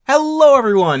Hello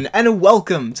everyone, and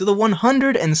welcome to the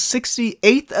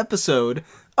 168th episode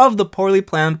of the Poorly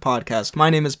Planned Podcast. My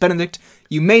name is Benedict.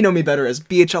 You may know me better as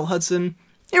BHL Hudson.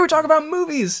 Here we talk about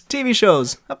movies, TV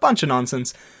shows, a bunch of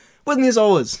nonsense. With me as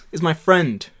always is my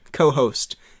friend,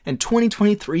 co-host, and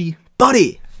 2023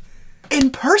 buddy.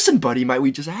 In-person buddy, might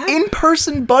we just add?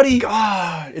 In-person buddy.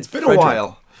 God, it's been Frederick. a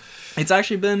while. It's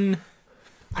actually been...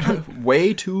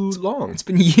 Way too long. It's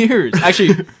been years. Actually,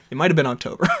 it might have been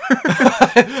October. It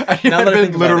Now might that I have think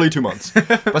been about literally it. 2 months.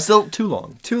 But still too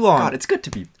long. Too long. God, it's good to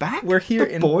be back. We're here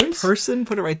The in boys. person,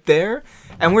 put it right there,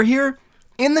 and we're here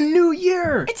in the new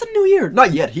year. It's a new year.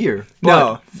 Not yet here.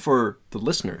 No. But for the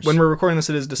listeners. When we're recording this,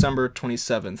 it is December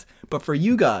 27th. But for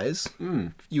you guys,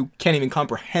 you can't even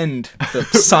comprehend the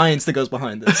science that goes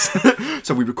behind this.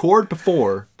 So we record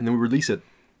before, and then we release it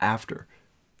after.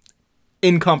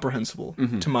 Incomprehensible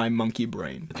to my monkey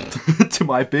brain. To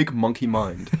my big monkey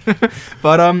mind.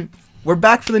 But we're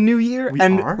back for the new year,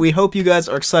 and are? we hope you guys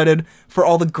are excited for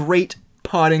all the great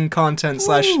potting content /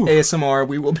 ASMR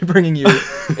we will be bringing you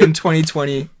in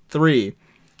 2023.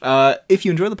 If you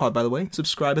enjoy the pod, by the way,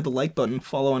 subscribe, hit the like button,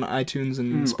 follow on iTunes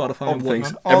and Spotify All and things.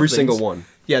 whatnot. All Every things. single one.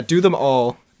 Yeah, do them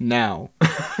all now.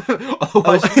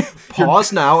 Otherwise,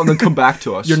 pause now and then come back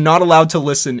to us. You're not allowed to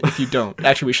listen if you don't.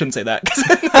 Actually, we shouldn't say that, because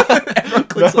everyone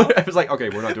clicks off. I was like, okay,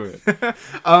 we're not doing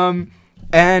it.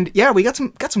 And yeah, we got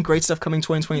some great stuff coming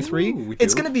 2023. Ooh, we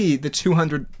It's do. gonna be the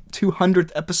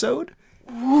 200th episode.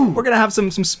 We're gonna have some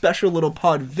special little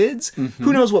pod vids.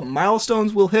 Who knows what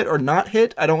milestones we'll hit or not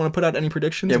hit? I don't want to put out any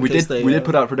predictions. Yeah, in we case did. They, We did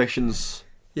put out predictions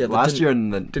yeah, that last didn't- year,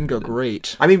 and then Didn't go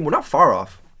great. I mean, we're not far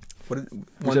off. What?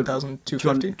 We said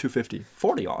 1,250. 250.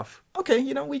 40 off. Okay,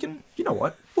 we can. You know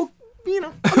what? Well, okay,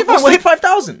 fine. We'll hit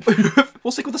 5,000.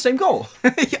 We'll stick with the same goal.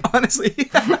 Yeah, honestly.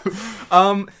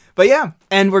 But yeah,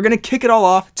 and we're gonna kick it all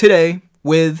off today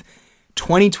with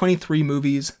 2023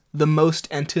 movies, the most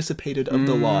anticipated of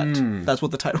the lot. That's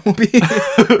what the title will be.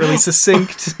 Really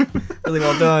succinct, really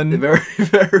well done. Very,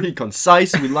 very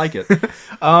concise. We like it.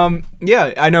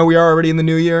 Yeah, I know we are already in the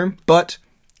new year, but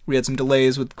we had some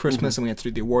delays with Christmas and we had to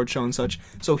do the award show and such.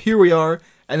 So here we are,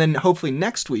 and then hopefully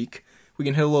next week we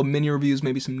can hit a little mini reviews,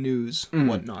 maybe some news and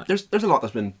whatnot. There's a lot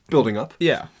that's been building up.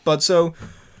 Yeah, but so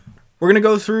we're going to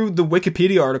go through the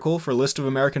Wikipedia article for a list of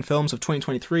American films of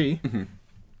 2023.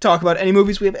 Talk about any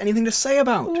movies we have anything to say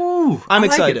about. Ooh, I'm I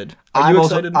like excited. it. Are you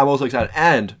excited? I'm also excited,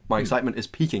 and my excitement is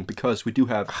peaking because we do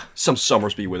have some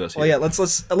Summersby with us here. Well, yeah, let's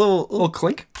a little little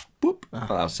clink. Boop. Oh,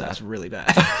 that was sad. That's really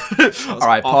bad. All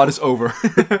right, pod is over.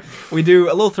 We do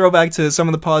a little throwback to some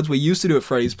of the pods we used to do at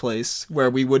Freddy's Place,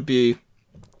 where we would be.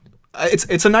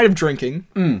 It's a night of drinking,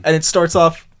 and it starts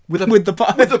off with the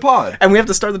pod. With the pod. And we have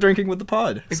to start the drinking with the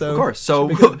pod. So Of course. So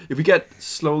should be good. if we get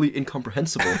slowly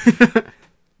incomprehensible,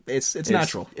 it's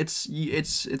natural.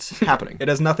 It's happening. It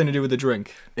has nothing to do with the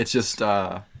drink. It's just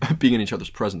being in each other's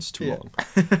presence too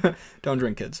long. Don't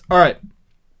drink, kids. All right,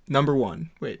 number one.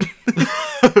 Wait,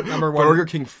 number one. Burger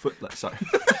King footlet. Sorry.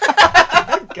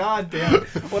 God damn!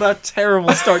 What a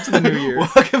terrible start to the new year.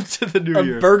 Welcome to the new A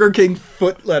year. Burger King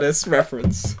foot lettuce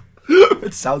reference.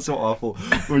 It sounds so awful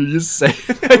when you just say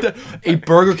a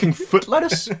Burger King foot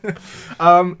lettuce.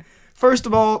 First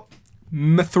of all,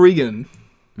 Mithrigan.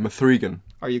 Mithrigan.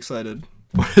 Are you excited?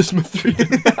 What is Mithrigan?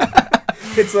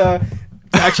 It's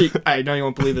actually, I know you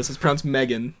won't believe this. It's pronounced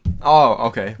Megan. Oh,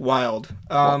 okay. Wild.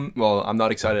 Well, I'm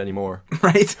not excited anymore.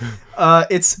 Right?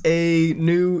 It's a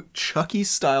new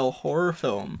Chucky-style horror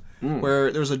film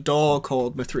where there's a doll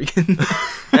called Mithrigan,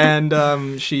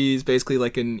 and she's basically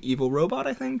like an evil robot,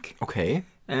 I think. Okay.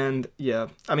 And yeah,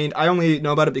 I mean, I only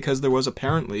know about it because there was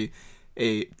apparently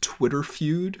a Twitter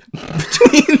feud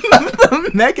between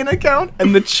the Megan account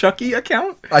and the Chucky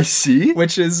account, I see.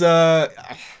 which is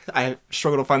I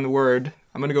struggle to find the word.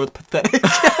 I'm gonna go with pathetic.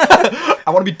 I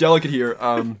want to be delicate here.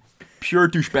 Pure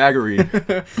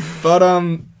douchebaggery. But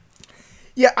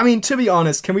yeah, I mean, to be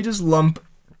honest, can we just lump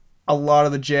a lot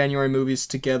of the January movies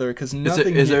together? Because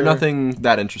nothing. Is there here- nothing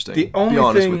that interesting? The only be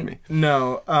honest thing, with me.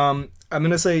 No. I'm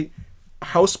gonna say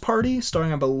House Party,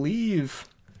 starring, I believe.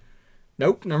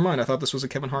 Nope, never mind. I thought this was a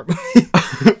Kevin Hart movie.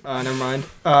 Never mind.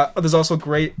 There's also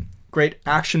great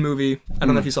action movie. I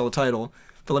don't know if you saw the title,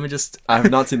 but let me just I have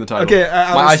not seen the title. Okay,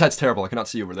 my eyesight's terrible. I cannot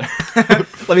see over there.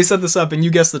 let me set this up and you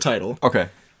guess the title. Okay.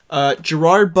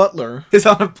 Gerard Butler is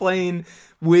on a plane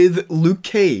with Luke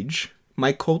Cage,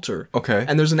 Mike Coulter. Okay.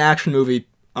 And there's an action movie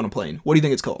on a plane. What do you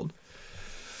think it's called?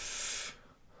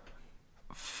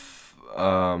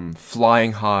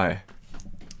 Flying High.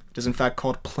 It is in fact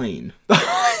called Plane.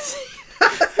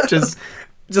 Which is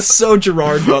just so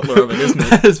Gerard Butler of it, isn't it?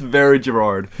 That is very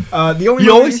Gerard. The only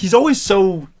movie- He's always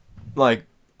so like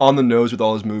on the nose with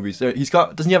all his movies.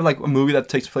 Doesn't he have like a movie that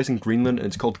takes place in Greenland and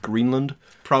it's called Greenland?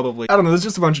 Probably. I don't know. There's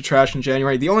just a bunch of trash in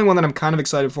January. The only one that I'm kind of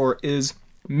excited for is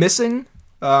Missing.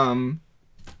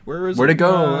 Where'd it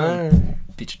go?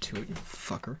 Beat you to it, you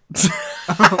fucker.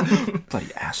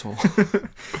 Bloody asshole.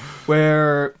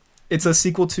 Where it's a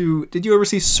sequel to. Did you ever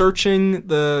see Searching,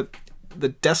 the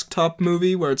desktop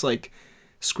movie where it's like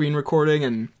screen recording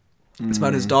and it's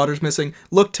about his daughter's missing?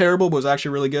 Looked terrible, but was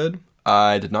actually really good.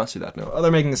 I did not see that. No. Oh,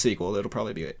 they're making a sequel. It'll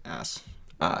probably be ass.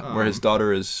 Where his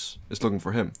daughter is looking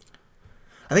for him.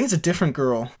 I think it's a different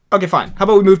girl. Okay, fine. How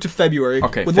about we move to February?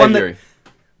 Okay, with February. One that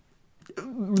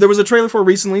there was a trailer for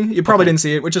recently. You probably didn't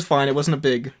see it, which is fine. It wasn't a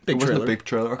big trailer. It wasn't a big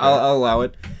trailer. Okay. I'll allow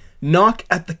it. Knock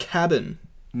at the Cabin.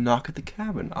 Knock at the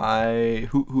Cabin.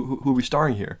 Who are we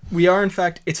starring here? We are, in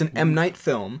fact, it's an M. Night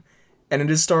film, and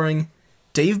it is starring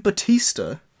Dave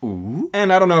Bautista. Ooh.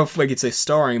 And I don't know if I could say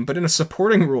starring, but in a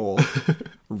supporting role,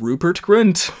 Rupert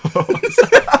Grint.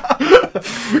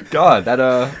 God, that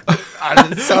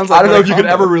It sounds like I don't know if you could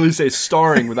ever really say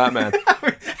starring with that man.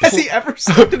 Has he ever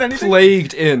starred in anything?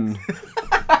 Plagued in.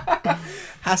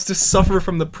 Has to suffer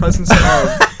from the presence of.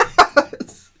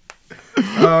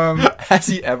 Has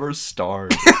he ever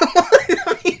starred?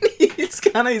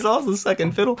 I mean, he's also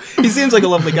second fiddle. He seems like a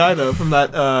lovely guy though, from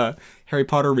that Harry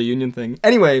Potter reunion thing.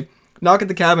 Anyway, Knock at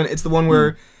the Cabin. It's the one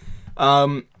where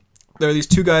there are these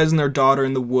two guys and their daughter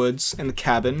in the woods in the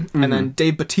cabin, and then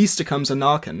Dave Bautista comes a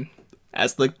knocking,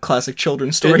 as the classic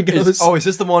children's story goes. Is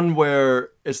this the one where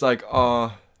it's like,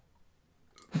 where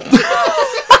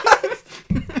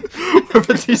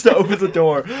Bautista opens the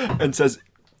door and says,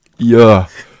 "Yeah,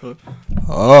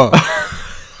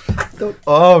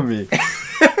 don't me."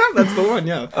 That's the one,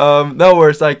 yeah. No, where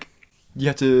it's like you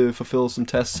have to fulfill some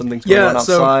tests, something's going on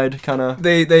outside, kind of.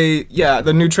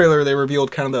 The new trailer, they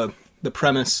revealed kind of the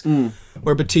premise,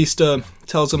 where Bautista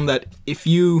tells him that if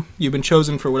you've been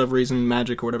chosen for whatever reason,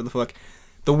 magic or whatever the fuck,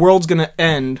 the world's gonna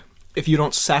end if you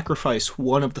don't sacrifice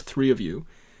one of the three of you.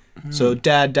 So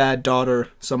dad, daughter,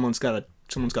 someone's gotta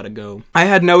go. I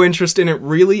had no interest in it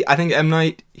really. I think M.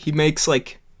 Night, he makes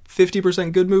like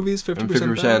 50% good movies,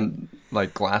 50% bad.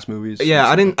 Like glass movies. Yeah,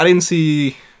 I didn't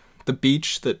see The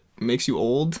Beach That Makes You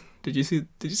Old. Did you see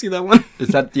that one? Is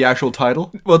that the actual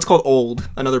title? Well, it's called Old,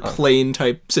 another plane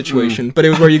type situation. But it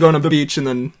was where you go on a beach and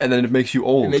then it makes you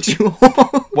old. It makes you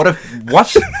old. What a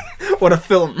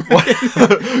film.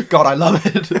 God, I love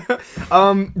it.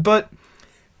 But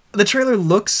the trailer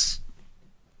looks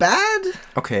bad.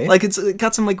 Okay. Like it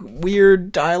got some like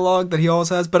weird dialogue that he always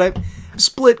has, but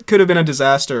Split could have been a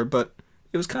disaster, but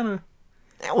it was kind of.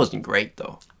 That wasn't great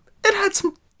though. It had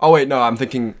some. Oh wait, no, I'm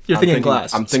thinking. You're thinking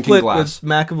Glass. I'm thinking Split Glass.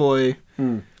 With McAvoy.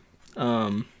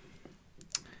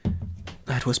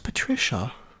 That was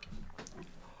Patricia.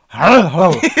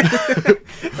 Hello. That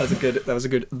was a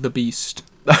good. The Beast.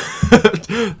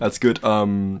 That's good. I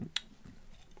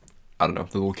don't know,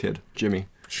 the little kid, Jimmy.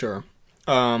 Sure.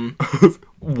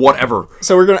 Whatever.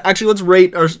 So we're gonna let's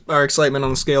rate our excitement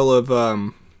on a scale of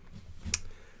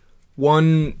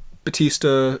 1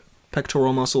 Bautista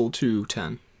pectoral muscle to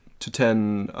 10. To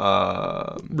 10,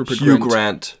 Rupert Hugh Grint.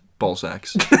 Grant ball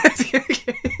sacks.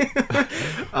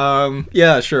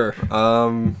 Yeah, sure.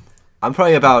 I'm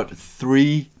probably about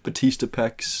 3 Bautista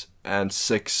pecs and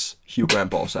 6 Hugh Grant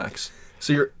ball sacks.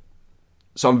 So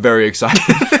I'm very excited.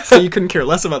 so you couldn't care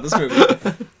less about this movie.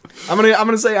 I'm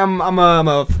gonna say I'm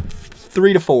a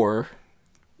 3 to 4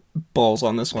 balls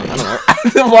on this one. I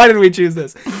don't know. Why did we choose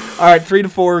this? All right, 3 to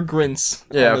 4 Grints.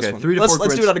 Yeah, on okay. this one. 3 to 4 Let's do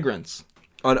Grints. it out of Grints.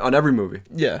 On every movie.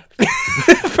 Yeah.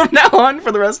 From now on,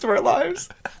 for the rest of our lives.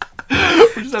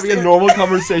 We're just having a normal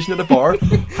conversation at a bar.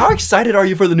 How excited are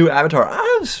you for the new Avatar?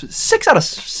 6 out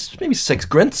of maybe 6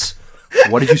 Grints.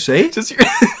 What did you say? Just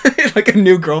like a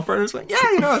new girlfriend who's like,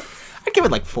 yeah, you know, I'd give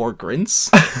it like 4 Grints.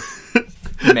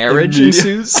 Marriage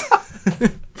ensues.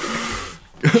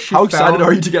 How excited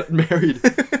are you to get married?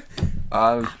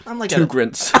 I'm like 2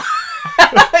 Grints.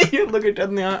 You look at dead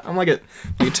in the eye. I'm like a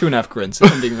 2.5 Grints,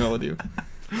 if I'm being real with you.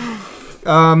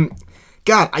 God,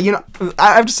 I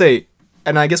have to say,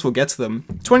 and I guess we'll get to them.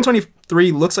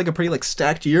 2023 looks like a pretty like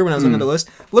stacked year when I was looking at the list.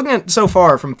 Looking at so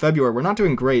far from February, we're not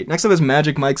doing great. Next up is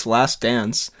Magic Mike's Last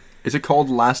Dance. Is it called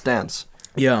Last Dance?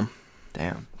 Yeah.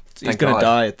 Damn. He's gonna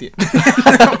die at the end.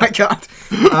 Oh my god.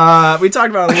 We talked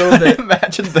about it a little bit.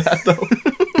 Imagine that though.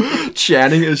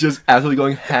 Channing is just absolutely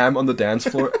going ham on the dance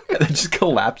floor and then just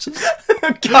collapses.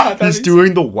 God, he's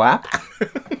doing the WAP.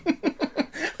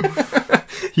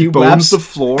 He bones the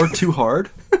floor too hard.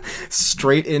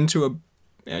 Straight into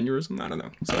aneurysm? I don't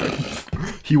know. Sorry.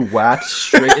 He whacked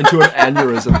straight into an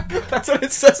aneurysm. That's what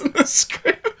it says in the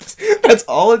script. That's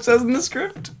all it says in the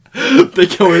script. They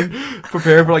go in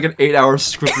prepared for like an 8-hour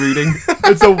script reading.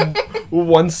 It's a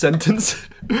one sentence.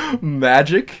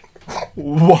 Magic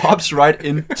whops right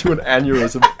into an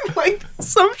aneurysm. Like,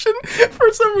 assumption,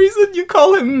 for some reason, you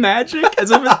call him Magic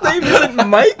as if his name isn't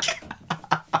Mike.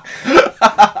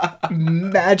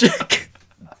 Magic.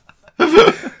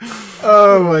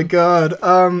 Oh my god.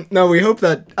 No, we hope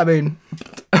that, I mean,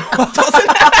 doesn't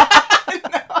happen.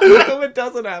 No, I hope it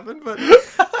doesn't happen, but,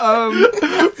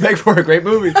 Make for a great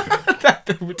movie.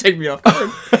 that would take me off guard.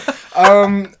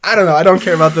 I don't know, I don't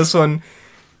care about this one.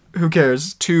 Who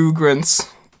cares? 2 grunts.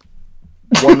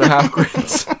 1.5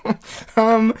 grins.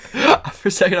 For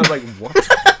a second, I was like, what?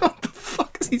 What the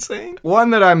fuck is he saying? One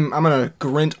that I'm gonna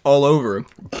grunt all over.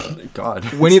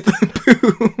 God. Winnie the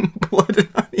Pooh, Blood and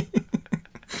Honey.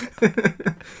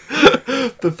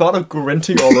 The thought of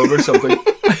grinting all over something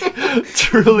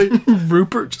truly.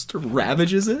 Rupert just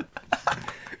ravages it.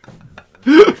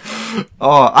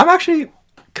 Oh, I'm actually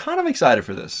kind of excited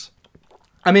for this.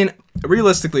 I mean,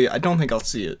 realistically, I don't think I'll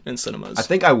see it in cinemas. I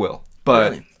think I will,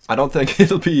 but Really? I don't think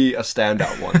it'll be a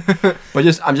standout one.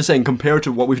 But I'm just saying, compared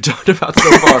to what we've talked about so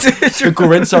far, the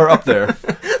grins are up there.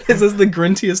 This is the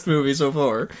grintiest movie so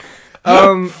far.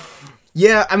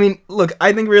 Yeah, I mean, look,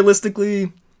 I think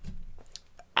realistically,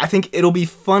 I think it'll be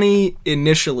funny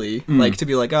initially, like to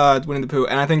be like, it's Winnie the Pooh,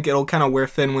 and I think it'll kind of wear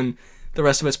thin when the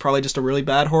rest of it's probably just a really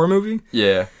bad horror movie.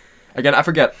 Yeah. Again, I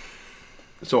forget.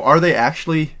 So are they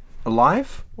actually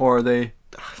alive, or are they?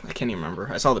 I can't even remember.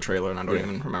 I saw the trailer and I don't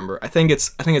even remember. I think it's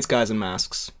guys in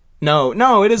masks.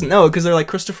 No, it isn't. No, because they're like,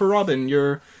 Christopher Robin,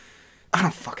 I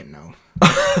don't fucking know.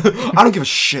 I don't give a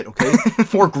shit, okay?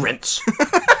 4 grins.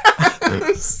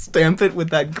 Stamp it with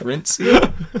that grint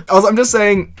seal. Also, I'm just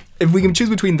saying, if we can choose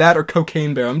between that or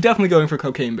Cocaine Bear, I'm definitely going for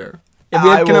Cocaine Bear. If we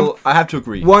I have to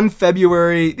agree. 1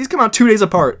 February, these come out 2 days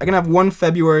apart. I can have 1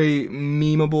 February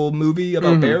memeable movie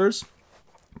about bears.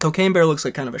 Cocaine Bear looks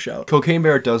like kind of a shout. Cocaine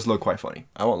Bear does look quite funny.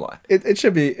 I won't lie. It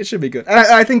should be good. And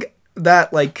I think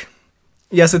that, like,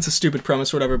 yes, it's a stupid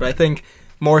premise or whatever, but I think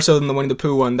more so than the Winnie the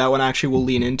Pooh one, that one actually will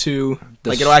lean into,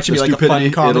 like, it'll actually be like a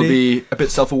fun comedy. It'll be a bit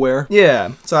self-aware.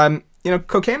 Yeah. So I'm,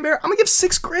 Cocaine Bear, I'm gonna give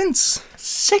 6 grins.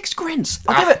 6 grins.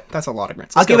 I'll give it. That's a lot of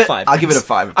grins. I'll give it 5. I'll give it a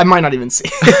 5. I might not even see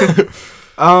it.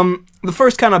 The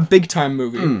first kind of big time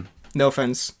movie. No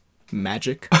offense.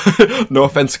 Magic. No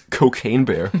offense, Cocaine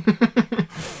Bear.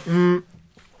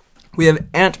 We have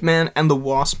Ant-Man and the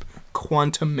Wasp: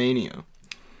 Quantumania.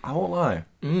 I won't lie.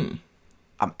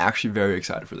 I'm actually very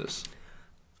excited for this.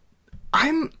 I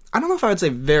don't know if I would say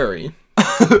very.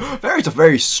 Very's a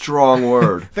very strong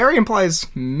word. Very implies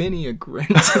many a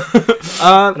grint.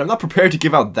 And I'm not prepared to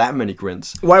give out that many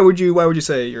grins. Why would you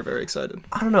say you're very excited?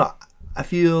 I don't know. I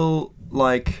feel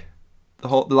like the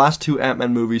last 2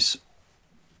 Ant-Man movies,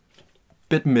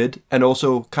 bit mid, and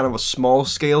also kind of a small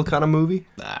scale kind of movie.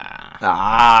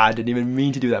 I didn't even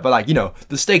mean to do that, but like,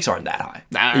 the stakes aren't that high.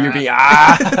 You're being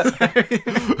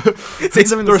Say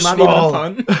something that's not even a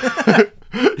pun.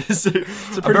 It's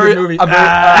a pretty good movie.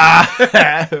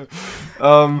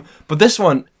 But this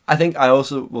one, I think I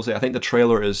also will say, I think the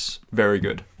trailer is very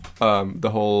good. The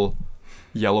whole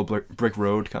yellow brick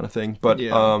road kind of thing. But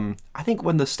yeah. I think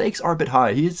when the stakes are a bit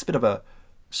high, he's a bit of a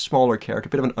smaller character,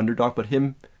 a bit of an underdog, but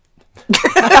him...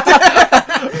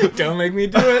 Don't make me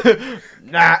do it.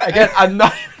 Again, I'm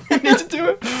not even need to do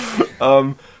it.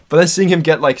 But then seeing him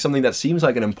get like something that seems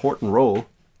like an important role,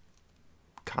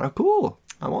 kind of cool.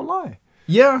 I won't lie.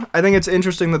 Yeah, I think it's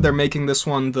interesting that they're making this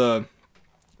one the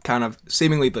kind of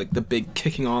seemingly like the big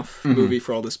kicking off movie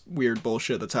for all this weird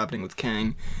bullshit that's happening with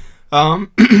Kang. I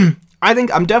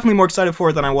think I'm definitely more excited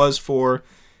for it than I was for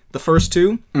the first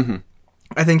 2.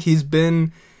 I think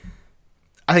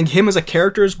I think him as a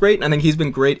character is great, and I think he's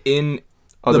been great in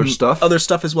other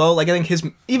stuff as well. Like, I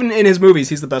think even in his movies,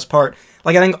 he's the best part.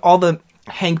 Like, I think all the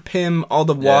Hank Pym, all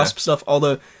the Wasp stuff, all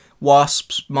the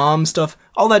Wasp's mom stuff,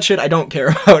 all that shit I don't care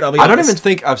about, I'll be honest. I don't even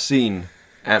think I've seen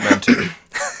Ant-Man 2.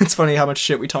 It's funny how much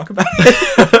shit we talk about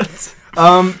it.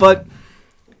 But,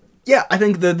 yeah, I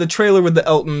think the trailer with the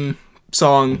Elton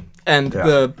song and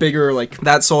the bigger, like,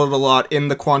 that sold a lot in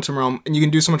the quantum realm, and you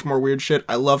can do so much more weird shit.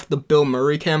 I loved the Bill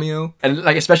Murray cameo. And,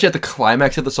 like, especially at the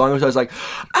climax of the song, I was like,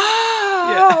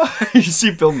 Yeah. You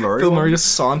see Bill Murray. Bill Murray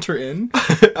just saunter in.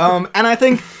 And I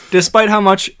think, despite how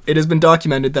much it has been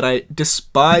documented that I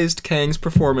despised Kang's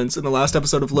performance in the last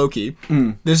episode of Loki,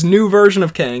 this new version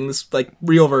of Kang, this like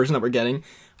real version that we're getting,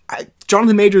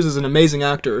 Jonathan Majors is an amazing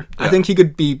actor. Yeah. I think he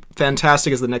could be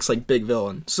fantastic as the next like big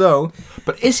villain. So,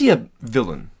 but is he a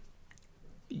villain?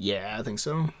 Yeah, I think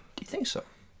so. Do you think so?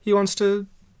 he wants to.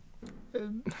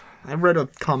 I read a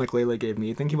comic Layla gave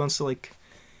me. I think he wants to like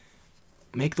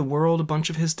make the world a bunch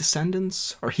of his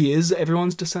descendants, or he is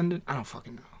everyone's descendant. I don't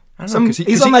fucking know. I don't know,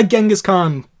 He's on that Genghis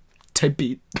Khan type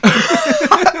beat.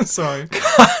 Sorry.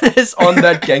 God is on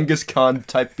that Genghis Khan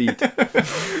type beat. Yeah,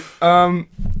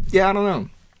 I don't know.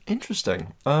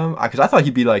 Interesting. Because I thought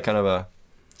he'd be like kind of a...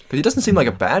 Because he doesn't seem like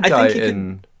a bad guy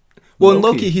in... Well, in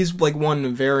Loki, he's like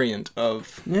one variant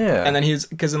of... Yeah. And then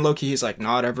because in Loki, he's like,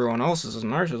 not everyone else is as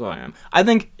nice as I am. I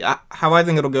think, how I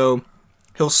think it'll go,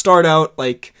 he'll start out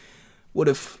like, what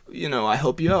if, I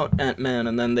help you out, Ant-Man,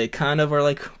 and then they kind of are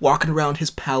like walking around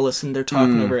his palace and they're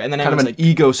talking over, and then kind of an like,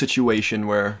 ego situation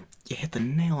where... You hit the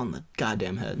nail on the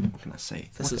goddamn head. What can I say?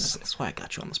 That's why I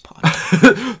got you on this pod.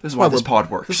 This is why this pod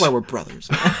works. This is why we're brothers.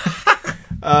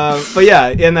 But yeah,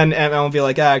 and then Ant-Man will be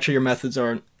like, actually, your methods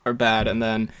are bad, and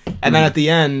then at the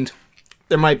end,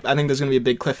 I think there's gonna be a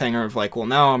big cliffhanger of like, well,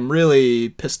 now I'm really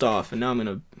pissed off, and now I'm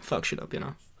gonna fuck shit up,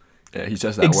 Yeah, he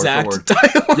says that exact word for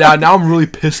word. Yeah, now I'm really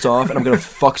pissed off, and I'm gonna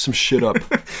fuck some shit up.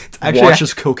 Actually, Watch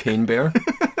this cocaine bear.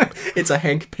 It's a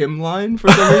Hank Pym line for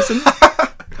some reason.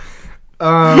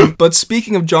 But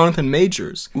speaking of Jonathan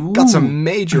Majors, got some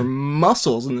major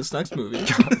muscles in this next movie.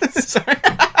 Sorry.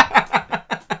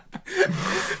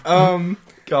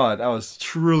 God, that was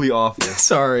truly awful.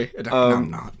 Sorry. No, I'm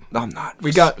not. No, I'm not.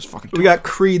 We got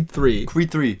Creed 3. Creed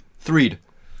 3. Threed.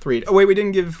 Oh, wait, we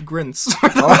didn't give grins.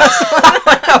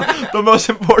 The most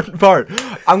important part.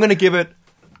 I'm going to give it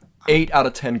 8 out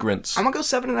of 10 grins. I'm going to go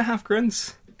 7.5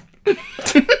 grins.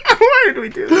 Why did we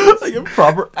do this? Like a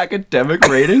proper academic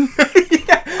rating?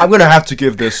 Yeah. I'm going to have to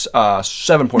give this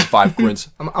 7.5 grins.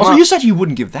 Also, you said you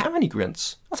wouldn't give that many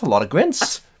grins. That's a lot of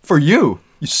grins. For you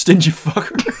stingy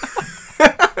fucker.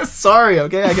 Sorry,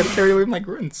 okay? I got carried away with my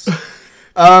grins.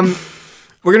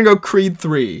 We're going to go Creed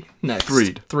 3 next.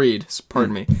 Threed.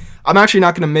 Pardon me. I'm actually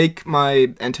not going to make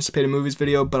my anticipated movies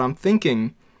video, but I'm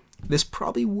thinking this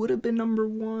probably would have been number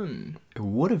 1. It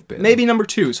would have been. Maybe number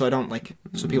 2, so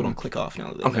so people don't click off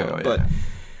now that they know. Yeah. But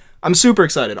I'm super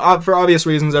excited. For obvious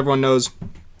reasons, everyone knows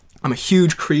I'm a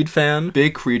huge Creed fan.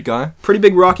 Big Creed guy. Pretty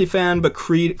big Rocky fan, but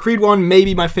Creed 1 may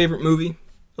be my favorite movie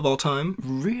of all time.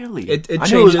 Really? It I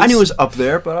changes. knew it was up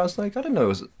there, but I was like, I didn't know it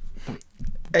was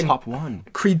top 1.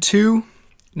 Creed 2,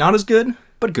 not as good.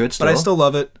 But good still. But I still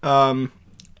love it. And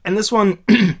this one,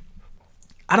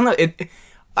 I don't know,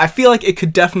 I feel like it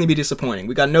could definitely be disappointing.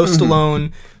 We got no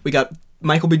Stallone, we got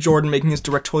Michael B. Jordan making his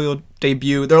directorial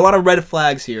debut. There are a lot of red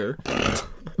flags here.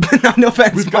 No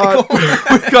offense, Michael.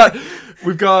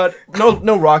 We've got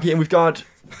no Rocky, and we've got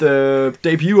the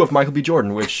debut of Michael B.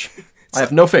 Jordan, which I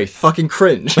have no faith. Fucking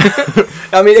cringe.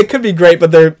 I mean, it could be great,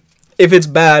 but if it's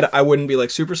bad, I wouldn't be like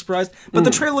super surprised. But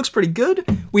the trailer looks pretty good.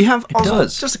 We have also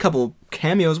just a couple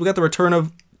cameos. We got the return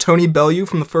of Tony Bellew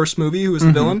from the first movie, who was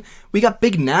the villain. We got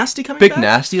Big Nasty coming back. Big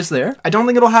Nasty is there. I don't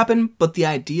think it'll happen, but the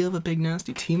idea of a Big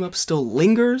Nasty team up still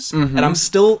lingers, and I'm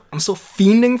still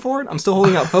fiending for it. I'm still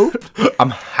holding out hope. I'm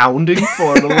hounding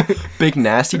for a little Big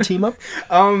Nasty team up.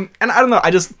 And I don't know.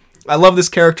 I love this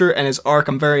character and his arc.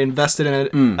 I'm very invested in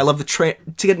it. I love to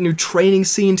get a new training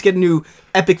scene, to get a new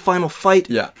epic final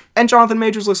fight. Yeah. And Jonathan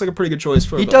Majors looks like a pretty good choice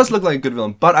for. He does look like a good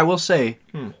villain, but I will say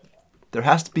there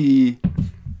has to be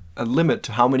a limit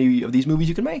to how many of these movies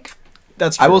you can make.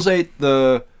 That's true. I will say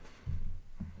the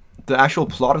actual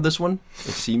plot of this one,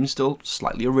 it seems still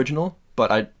slightly original,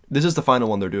 but this is the final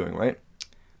one they're doing, right?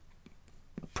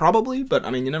 Probably, but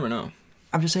I mean, you never know.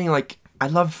 I'm just saying, like, I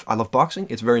love boxing.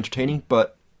 It's very entertaining,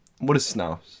 but what is this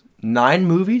now? 9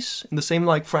 movies in the same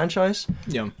like franchise?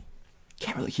 Yeah.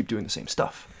 Can't really keep doing the same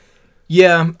stuff.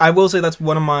 Yeah, I will say that's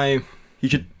one of my. You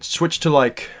should switch to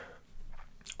like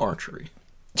archery.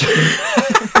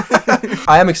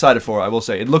 I am excited for it, I will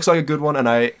say. It looks like a good one, and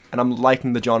I'm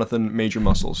liking the Jonathan Major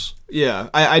muscles. Yeah,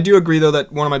 I do agree, though,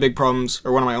 that one of my big problems,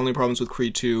 or one of my only problems with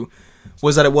Creed 2,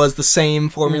 was that it was the same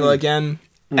formula again.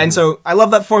 And so, I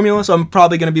love that formula, so I'm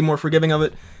probably going to be more forgiving of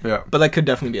it. Yeah. But that could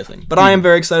definitely be a thing. But I am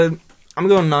very excited. I'm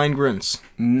going 9 grins.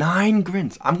 9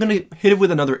 grins. I'm going to hit it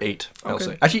with another 8, I'll Okay.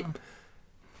 say. Actually,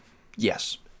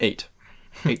 yes, 8.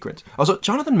 8 grins. Also,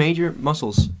 Jonathan Major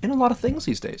muscles in a lot of things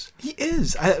these days. He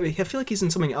is. I feel like he's in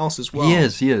something else as well.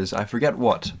 He is. I forget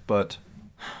what, but...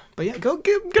 But yeah,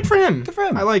 good for him. Good for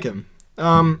him. I like him.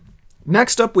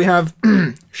 Next up, we have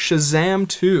Shazam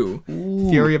 2,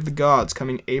 Fury of the Gods,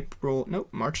 coming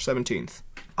March 17th.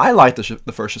 I like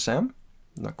the first Shazam.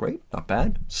 Not great, not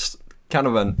bad. It's kind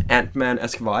of an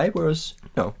Ant-Man-esque vibe, whereas,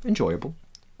 no, enjoyable.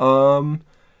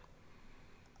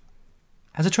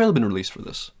 Has a trailer been released for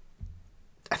this?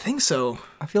 I think so.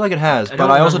 I feel like it has,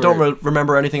 but I also don't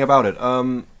remember anything about it.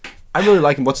 I really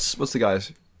like him. What's the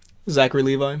guy's? Zachary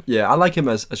Levi. Yeah, I like him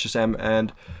as Shazam,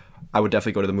 and I would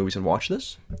definitely go to the movies and watch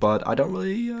this. But I don't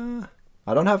really,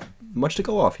 I don't have much to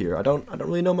go off here. I don't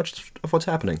really know much of what's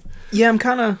happening. Yeah, I'm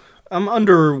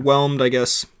underwhelmed, I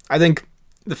guess. I think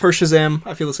the first Shazam,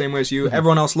 I feel the same way as you. Mm-hmm.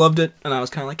 Everyone else loved it, and I was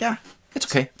kind of like, yeah, It's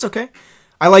okay. it's okay.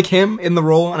 I like him in the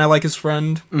role, and I like his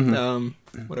friend,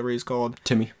 Mm-hmm. whatever he's called,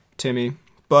 Timmy.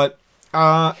 But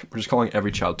We're just calling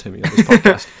every child Timmy on this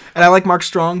podcast. and I like Mark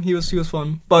Strong. He was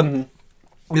fun. But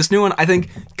this new one, I think,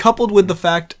 coupled with the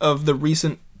fact of the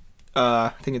recent,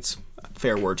 I think it's a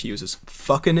fair word to use, is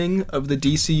fucking of the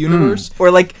DC universe, or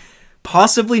like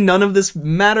possibly none of this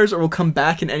matters or will come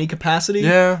back in any capacity.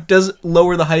 Yeah. Does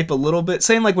lower the hype a little bit.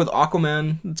 Same like with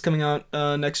Aquaman that's coming out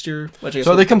next year. Which I guess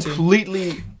So are they we'll get to.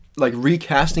 completely like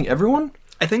recasting everyone?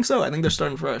 I think so. I think they're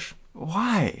starting fresh.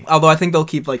 Why? Although I think they'll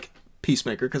keep like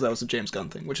Peacemaker because that was a James Gunn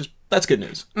thing, that's good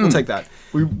news. We'll take that.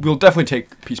 We'll definitely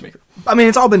take Peacemaker. I mean,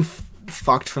 it's all been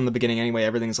fucked from the beginning anyway.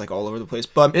 Everything's like all over the place.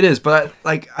 But It is, but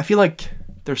I feel like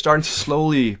they're starting to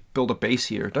slowly build a base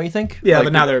here, don't you think? yeah, Like,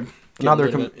 but now they're I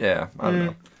don't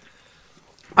know.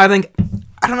 I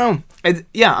don't know.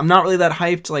 I'm not really that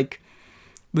hyped. Like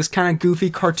this kind of goofy,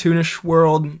 cartoonish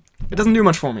world, it doesn't do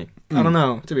much for me. I don't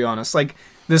know, to be honest. Like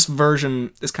this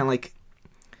version is kind of like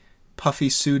puffy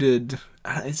suited.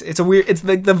 It's a weird. It's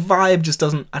like the vibe just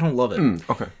doesn't. I don't love it.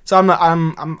 Okay. So I'm not.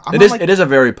 I'm It is a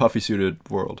very puffy suited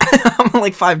world. I'm on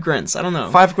like 5 grins. I don't know.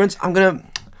 5 grins. I'm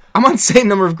on the same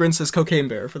number of grins as Cocaine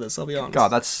Bear for this. I'll be honest. God,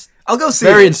 that's I'll go see.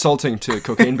 very it. insulting to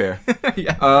Cocaine Bear.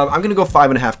 Yeah. I'm gonna go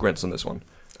 5.5 grins on this one.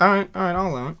 All right. I'll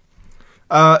allow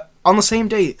it. On the same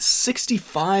day,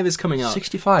 65 is coming out.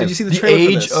 65. Did you see the trailer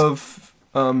for age this? of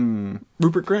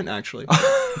Rupert Grint, actually.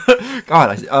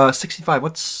 God, 65.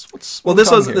 What's Well, what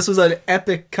are we talking this was an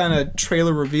epic kind of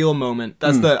trailer reveal moment.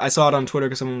 That's I saw it on Twitter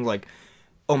because someone was like,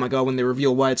 "Oh my god!" when they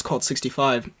reveal why it's called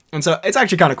 65, and so it's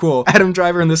actually kind of cool. Adam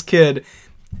Driver and this kid,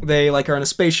 they like are on a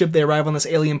spaceship. They arrive on this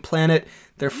alien planet.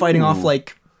 They're fighting off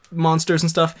like monsters and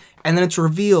stuff, and then it's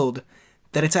revealed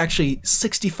that it's actually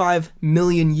 65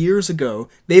 million years ago.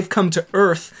 They've come to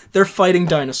Earth. They're fighting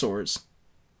dinosaurs.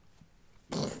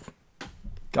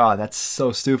 God, that's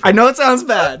so stupid. I know it sounds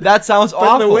bad. That sounds But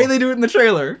awful. the way they do it in the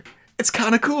trailer, it's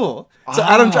kind of cool. So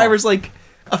Adam Driver's like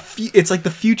it's like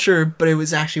the future, but it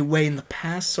was actually way in the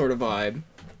past sort of vibe.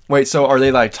 Wait, so are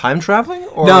they like time traveling?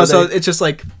 Or No, are so they, it's just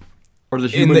like or the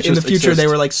in humans the just future exist? they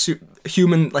were like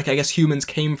human. Like I guess humans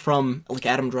came from like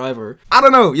Adam Driver. I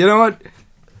don't know. You know what?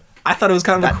 I thought it was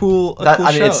kind of a cool I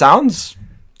mean, show. it sounds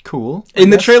cool. in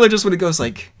the trailer just when it goes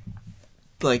like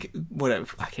whatever,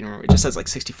 I can't remember. It just says like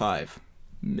 65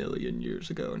 million years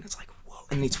ago, and it's like whoa,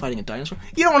 and he's fighting a dinosaur.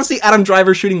 You don't want to see Adam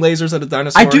Driver shooting lasers at a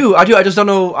dinosaur. I do. I just don't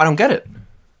know. I don't get it.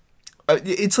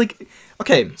 It's like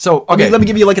okay. So Let okay. me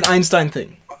give you like an Einstein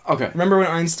thing. Okay. Remember when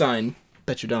Einstein?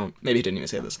 Bet you don't. Maybe he didn't even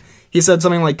say this. He said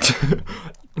something like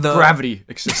the Gravity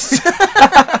exists.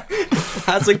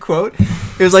 classic quote.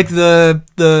 It was like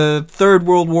the Third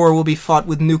World War will be fought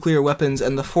with nuclear weapons,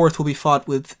 and the fourth will be fought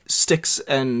with sticks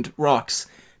and rocks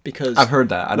because I've heard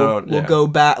that. we'll go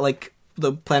back, like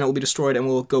the planet will be destroyed, and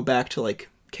we'll go back to like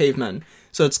cavemen.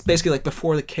 So it's basically like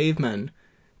before the cavemen,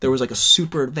 there was like a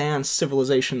super advanced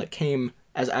civilization that came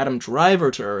as Adam Driver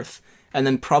to Earth, and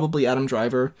then probably Adam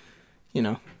Driver,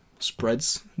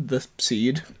 spreads the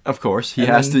seed, Of course, he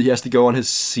And has then- to. He has to go on his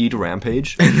seed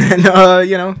rampage.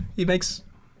 and he makes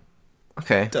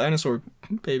Okay. dinosaur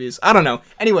babies. I don't know.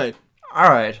 Anyway, All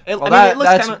right. I Well, mean, it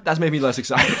looks kinda- that's made me less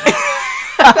excited.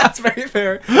 that's very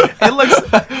fair. It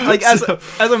looks like as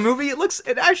a movie,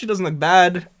 it actually doesn't look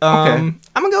bad. I'm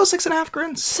gonna go 6.5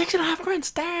 grins. 6.5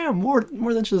 grins. Damn, more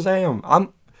than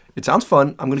Shazam. It sounds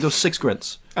fun. I'm gonna go 6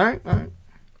 grins. All right.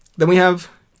 Then we have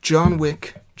John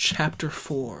Wick Chapter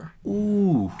 4,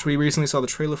 Ooh. which we recently saw the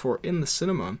trailer for in the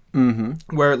cinema.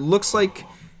 Mm-hmm. Where it looks like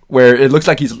Where it looks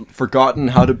like he's forgotten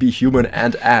how to be human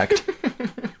and act.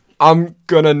 I'm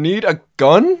gonna need a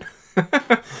gun.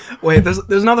 wait, there's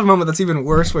another moment that's even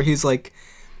worse where he's like,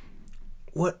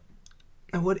 what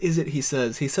is it he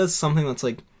says? He says something that's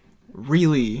like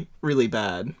really, really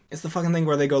bad. It's the fucking thing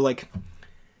where they go like,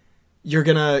 you're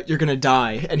gonna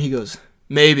die, and he goes,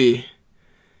 maybe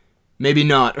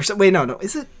not, or so. Wait, no,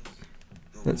 is it?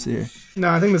 Let's see. No,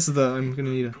 I think this is I'm gonna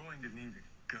need a.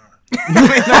 I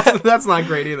mean, that's not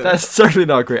great either. That's certainly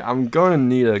not great. I'm gonna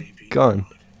need a gun.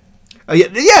 Oh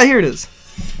yeah, here it is.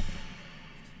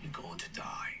 You're going to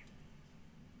die.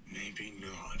 Maybe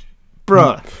not.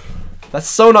 Bruh. That's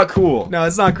so not cool. No,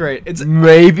 it's not great. It's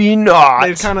Maybe not.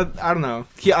 they've kind of, I don't know.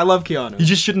 I love Keanu. He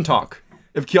just shouldn't talk.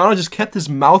 If Keanu just kept his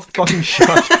mouth fucking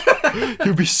shut, he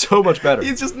would be so much better.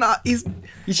 He's just not. He's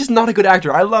He's just not a good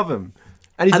actor. I love him.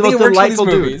 And he's I the think most it works for these delightful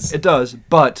dude. movies. It does,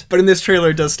 but But in this trailer,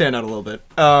 it does stand out a little bit.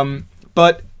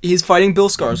 But he's fighting Bill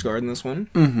Skarsgård in this one.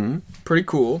 Mm-hmm. Pretty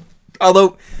cool.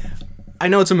 Although, I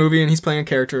know it's a movie and he's playing a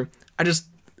character.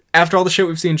 After all the shit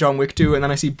we've seen John Wick do, and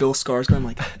then I see Bill Skarsgård, I'm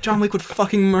like, John Wick would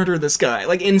fucking murder this guy,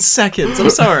 like, in seconds. I'm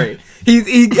sorry.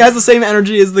 He has the same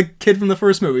energy as the kid from the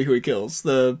first movie who he kills.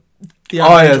 Theon Greyjoy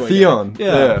guy. Theon.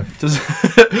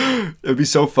 Yeah. It'd be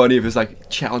so funny if it's like,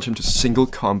 challenge him to single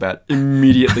combat,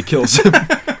 immediately kills him.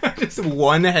 Just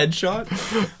one headshot.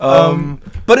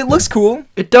 But it looks cool.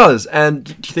 It does, and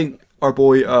do you think our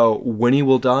boy Winnie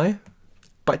will die?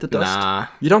 Bite the dust? Nah.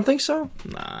 You don't think so?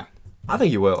 Nah. I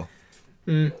think you will.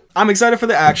 I'm excited for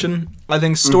the action. I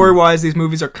think story-wise, these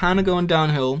movies are kind of going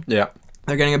downhill. Yeah.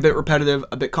 They're getting a bit repetitive,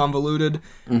 a bit convoluted.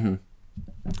 Mm-hmm.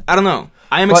 I don't know.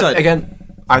 I am But excited.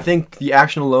 again, I think the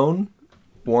action alone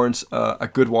warrants a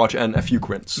good watch and a few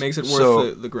grins. Makes it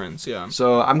worth the grins, yeah.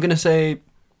 So I'm gonna say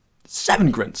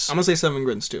 7 grins I'm going to say 7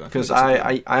 grins, too. because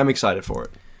I am excited for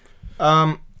it.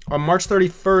 On March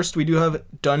 31st, we do have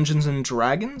Dungeons &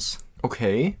 Dragons,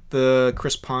 Okay. the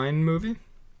Chris Pine movie.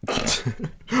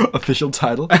 Official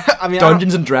title. I mean,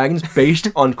 Dungeons and Dragons based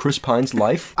on Chris Pine's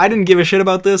life. I didn't give a shit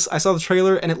about this. I saw the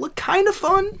trailer, and it looked kind of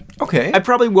fun. Okay. I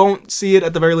probably won't see it,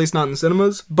 at the very least not in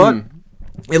cinemas, but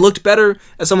it looked better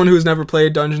as someone who's never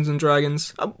played Dungeons &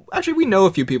 Dragons. Actually, we know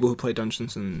a few people who play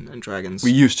Dungeons & Dragons.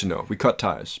 We used to know. We cut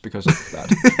ties because of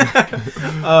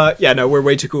that. Yeah, no, we're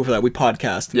way too cool for that. We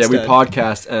podcast Yeah, we instead.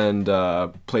 podcast and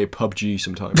play PUBG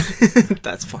sometimes.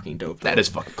 That's fucking dope, though. That is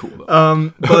fucking cool,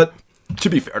 though. But To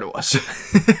be fair to us.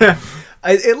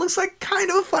 it looks like kind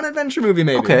of a fun adventure movie,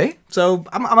 maybe. Okay. So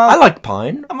I like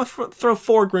Pine. I'm gonna throw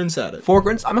 4 grins at it. 4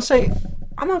 grins. I'm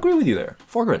gonna agree with you there.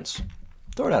 4 grins.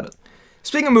 Throw it at it.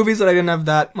 Speaking of movies that I didn't have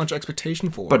that much expectation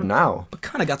for, But now, but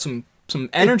kind of got some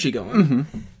energy going.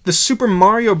 The Super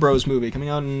Mario Bros. Movie coming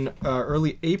out in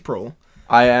early April.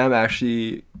 I am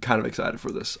actually kind of excited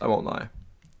for this. I won't lie.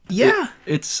 Yeah,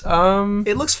 It's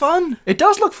it looks fun. It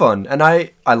does look fun, and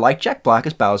I like Jack Black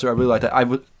as Bowser. I really like that.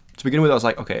 To begin with, I was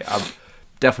like, okay, I'm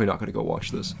definitely not going to go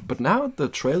watch this. But now the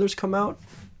trailers come out,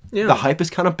 Yeah, the hype is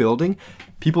kind of building.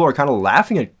 People are kind of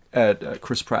laughing at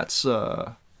Chris Pratt's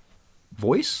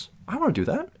voice. I want to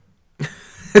do that.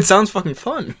 it sounds fucking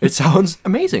fun. It sounds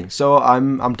amazing. So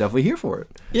I'm definitely here for it.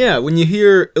 Yeah, when you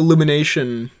hear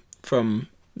Illumination from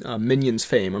Minions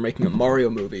fame are making a Mario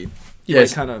movie,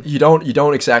 Yes, kind of. you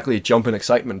don't exactly jump in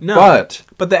excitement, No,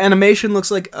 but the animation looks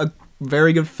like a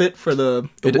very good fit for the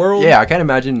world. Yeah, I can't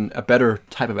imagine a better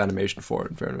type of animation for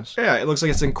it. In fairness. Yeah, it looks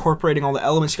like it's incorporating all the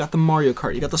elements. You got the Mario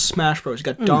Kart, you got the Smash Bros, you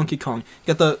got Donkey Kong,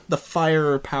 you got the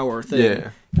fire power thing. Yeah.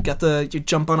 You got you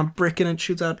jump on a brick and it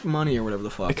shoots out money or whatever the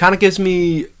fuck. It kind of gives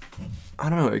me, I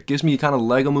don't know, it gives me kind of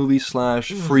Lego Movie /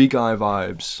 Free Guy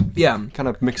vibes. Yeah. Kind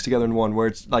of mixed together in one, where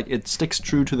it's like, it sticks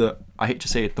true to the, I hate to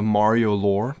say it, the Mario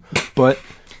lore, but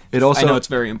it also... I know it's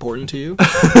very important to you.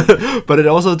 but it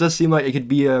also does seem like it could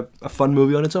be a fun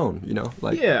movie on its own, you know?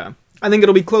 Like, Yeah. I think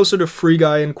it'll be closer to Free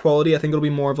Guy in quality. I think it'll be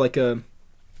more of like a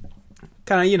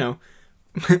kind of, you know,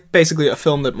 basically a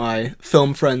film that my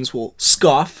film friends will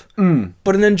scoff,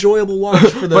 but an enjoyable watch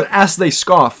for the... But as they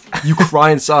scoff, you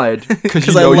cry inside because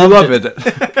you 'Cause I know you love loved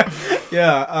it.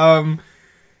 Yeah,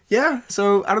 yeah,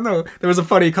 so, I don't know. There was a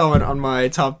funny comment on my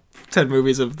top 10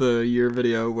 movies of the year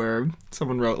video where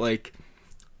someone wrote, like,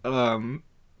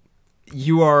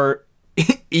 you are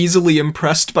easily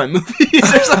impressed by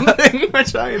movies or something,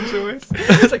 which I enjoy.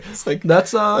 It's like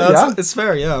That's, yeah. it's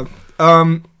fair, yeah.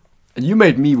 And you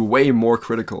made me way more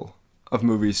critical of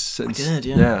movies since... I did,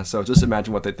 yeah. Yeah, so just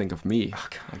imagine what they think of me.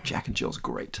 Like, Jack and Jill's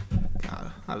great.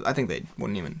 I think they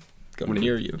wouldn't even go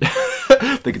near you.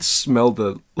 They could smell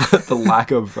the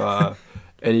lack of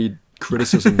any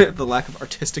criticism. The lack of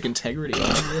artistic integrity.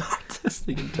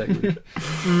 Artistic integrity.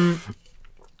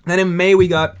 Then in May we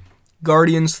got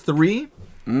Guardians 3.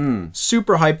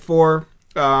 Super hyped for.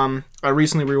 I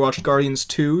recently rewatched Guardians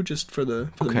 2 just for the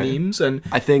memes, and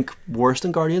I think worse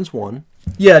than Guardians 1.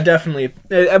 yeah, definitely.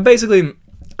 Basically,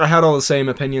 I had all the same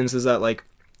opinions. Is that like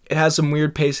it has some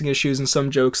weird pacing issues and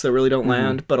some jokes that really don't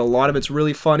land, but a lot of it's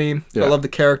really funny. Yeah. I love the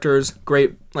characters,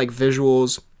 great like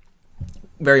visuals,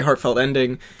 very heartfelt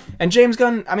ending, and James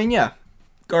Gunn. I mean, yeah,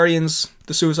 Guardians,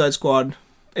 the Suicide Squad,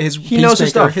 He knows his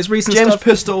stuff. his recent James stuff.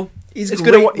 Pistol. He's It's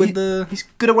great good at what with he's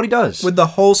good at what he does. with the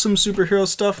wholesome superhero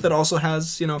stuff that also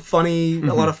has, you know, funny,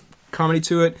 a lot of comedy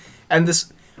to it. And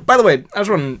this, by the way, I just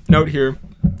want to note here,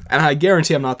 and I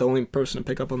guarantee I'm not the only person to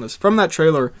pick up on this. From that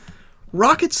trailer,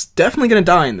 Rocket's definitely going to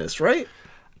die in this, right?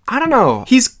 I don't know.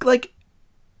 He's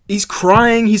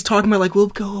crying, he's talking about like, we'll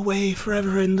go away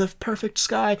forever in the perfect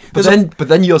sky. But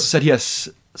then you also said he has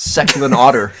sex with an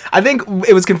otter. I think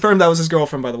it was confirmed that was his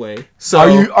girlfriend, by the way. So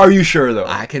Are you sure though?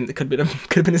 it could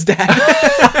have been his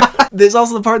dad. There's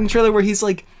also the part in the trailer where he's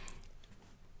like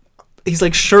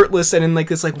shirtless and in like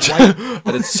this like white.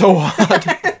 That it's so hot.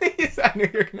 I knew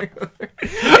you were gonna go there.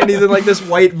 And he's in like this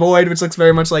white void, which looks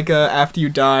very much like a after you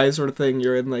die sort of thing.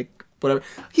 You're in like whatever.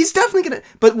 He's definitely gonna.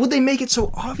 But would they make it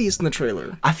so obvious in the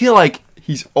trailer? I feel like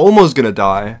he's almost gonna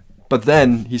die, but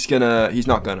then he's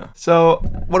not gonna. So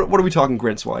what are we talking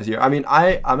Grinch wise here? I mean,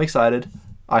 I'm excited.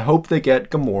 I hope they get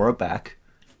Gamora back.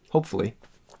 Hopefully.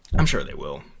 I'm sure they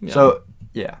will. Yeah. So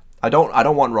yeah. I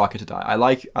don't want Rocket to die. I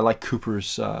like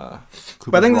Cooper's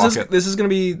but I think Rocket. this is gonna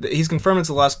be. He's confirmed it's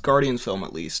the last Guardians film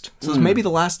at least. So it's maybe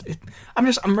the last.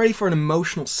 I'm ready for an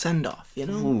emotional send off. You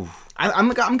know. Ooh.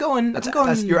 I'm going.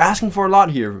 You're asking for a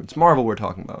lot here. It's Marvel we're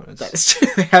talking about. That's true.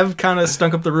 They have kind of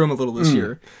stunk up the room a little this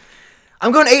year.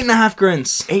 I'm going 8.5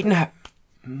 Grints. 8.5.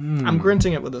 I'm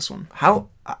grinting it with this one. How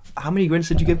many Grints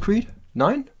did you give Creed?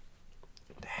 9?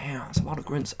 Damn, that's a lot of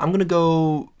Grints. I'm gonna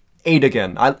go 8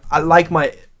 again. I like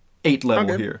my 8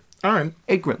 level here. All right.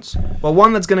 8 Grints. Well,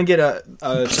 one that's gonna get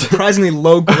a surprisingly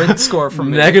low Grint score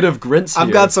from me. Negative Grints here.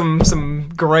 I've got some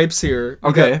gripes here.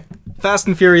 Okay. Fast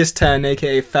and Furious 10,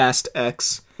 aka Fast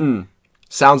X.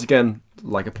 Sounds again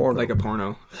like a porno. Like a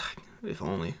porno. If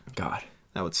only. God.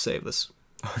 That would save this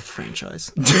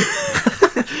franchise.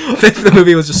 If the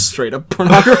movie was just straight up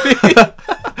pornography.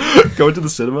 Go into the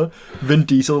cinema. Vin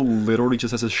Diesel literally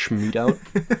just has his schmeat out.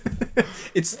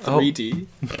 It's 3D,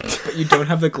 but you don't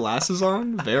have the glasses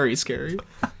on. Very scary.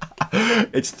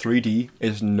 It's 3D.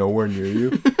 It's nowhere near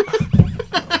you.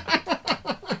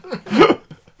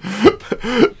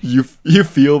 You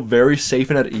feel very safe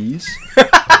and at ease.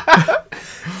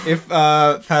 If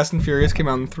Fast and Furious came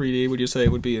out in 3D, would you say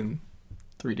it would be in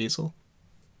 3 Diesel?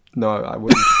 No, I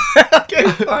wouldn't. Okay,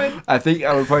 fine. I think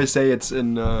I would probably say it's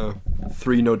in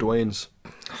 3 No Dwaynes.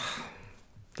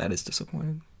 That is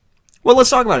disappointing. Well, let's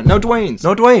talk about it. No Dwaynes.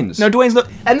 No Dwaynes. No Dwaynes. No,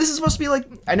 and this is supposed to be like,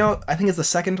 I think it's the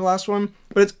second to last one,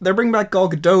 but they're bringing back Gal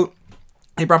Gadot.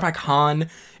 They brought back Han.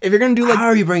 If you're gonna do like, how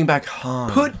are you bringing back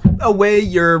Han? Put away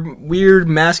your weird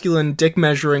masculine dick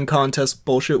measuring contest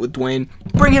bullshit with Dwayne.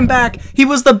 Bring him back. He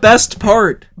was the best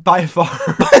part By far.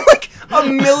 by like a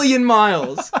million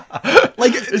miles.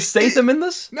 Like, Is Statham in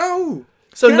this? No.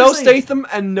 So You know no what I'm saying? Statham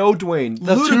and no Dwayne.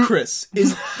 The two- Ludacris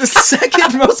is the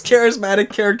second most charismatic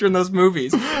character in those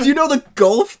movies. Do you know the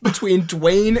gulf between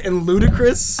Dwayne and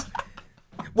Ludacris?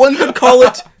 One could call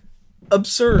it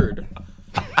absurd.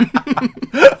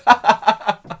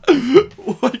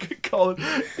 One could call it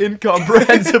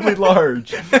incomprehensibly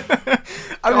large.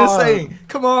 I'm just saying,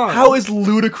 come on. How is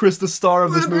Ludacris the star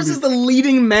of this Ludacris movie? is the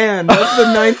leading man of the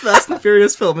 9th Fast and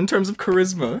Furious film in terms of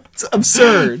charisma. It's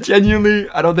absurd. Genuinely,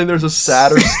 I don't think there's a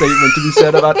sadder statement to be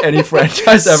said about any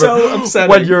franchise ever. So upsetting.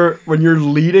 When your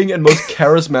leading and most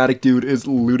charismatic dude is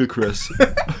Ludacris.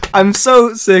 I'm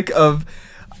so sick of,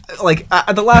 like,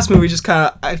 the last movie just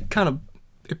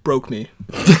it broke me.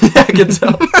 I can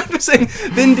tell. I'm saying,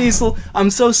 Vin Diesel, I'm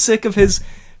so sick of his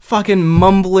fucking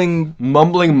mumbling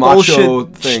Mumbling macho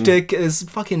bullshit thing. shtick, his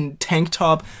fucking tank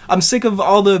top. I'm sick of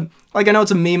all the, like, I know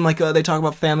it's a meme, like, they talk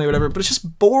about family or whatever, but it's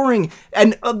just boring.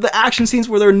 And the action scenes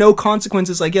where there are no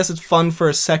consequences, I guess it's fun for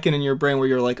a second in your brain where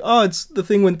you're like, oh, it's the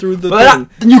thing went through the thing.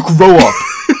 Then you grow up.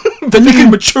 Then you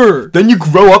can mature. Then you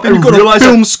grow up and You go realize to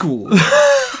film that- school.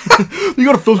 you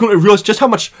go to film school and realize just how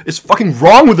much is fucking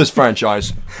wrong with this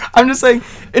franchise. I'm just saying,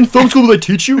 In film school, they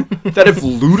teach you that if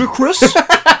Ludacris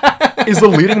is the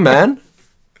leading man,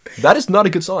 that is not a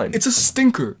good sign. it's a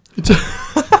stinker.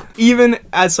 Even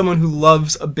as someone who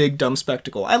loves a big dumb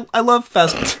spectacle, I love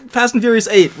Fast and Furious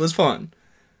 8 was fun.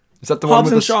 Is that the one Hobbs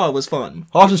with and the Shaw was fun.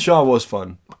 Hobbs and Shaw was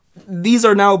fun. These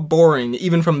are now boring,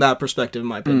 even from that perspective, in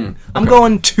my opinion. I'm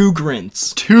going 2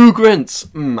 Grints. 2 Grints.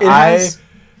 has-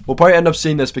 We'll probably end up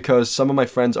seeing this because some of my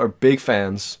friends are big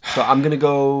fans. So I'm gonna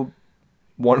go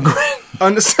 1 Grint.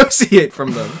 Unassociate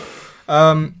from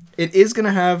them. It is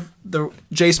gonna have the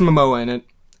Jason Momoa in it,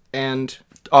 and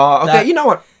Okay, That- you know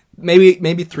what?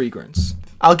 maybe 3 Grints.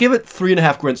 I'll give it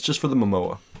 3.5 Grints just for the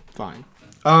Momoa. Fine.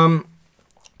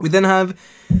 We then have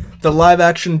the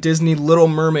live-action Disney Little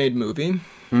Mermaid movie.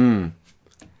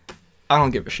 I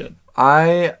don't give a shit.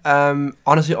 I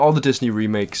honestly, all the Disney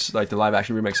remakes, like the live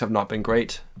action remakes, have not been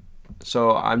great.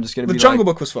 So I'm just gonna The be Jungle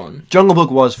like, Book was fun. Jungle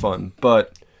Book was fun,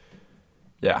 but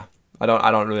yeah, I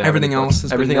don't really. Have Everything any else thoughts.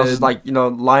 has Everything been else is mid.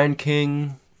 like Lion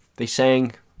King. They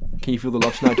sang "Can You Feel the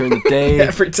Love Tonight" during the day.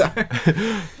 Every time.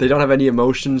 They don't have any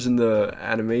emotions in the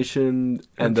animation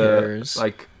and cares? the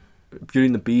like Beauty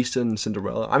and the Beast and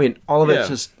Cinderella. I mean, all of it's Yeah.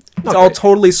 just It's all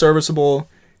totally serviceable.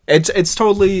 It's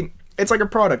it's like a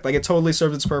product. Like, it totally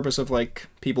serves its purpose of, like,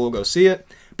 people will go see it.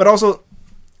 But also,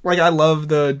 like, I love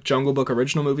the Jungle Book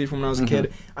original movie from when I was a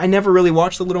kid. I never really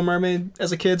watched The Little Mermaid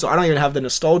as a kid, so I don't even have the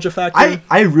nostalgia factor.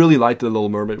 I really liked The Little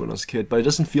Mermaid when I was a kid, but it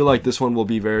doesn't feel like this one will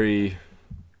be very,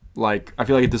 like, I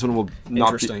feel like this one will not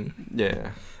Interesting. be...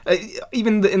 Yeah.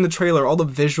 Even in the trailer, all the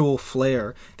visual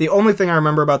flair. The only thing I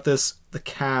remember about this, the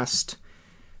cast,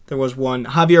 there was one,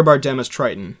 Javier Bardem as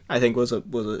Triton, I think was a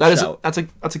shout. That's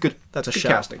a good That's a good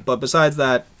shout. casting. But besides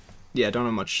that, yeah, don't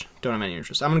have any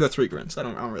interest. I'm gonna go 3 grins. I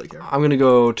don't really care. I'm gonna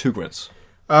go 2 grins.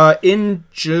 In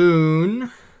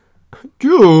June,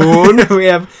 we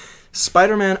have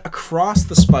Spider-Man Across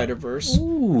the Spider-Verse.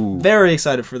 Ooh. Very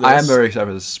excited for this. I am very excited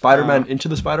for this. Spider-Man Into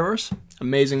the Spider-Verse.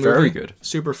 Amazing movie. Very good.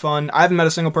 Super fun. I haven't met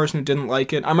a single person who didn't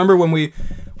like it. I remember when we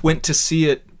went to see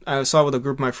it, I saw it with a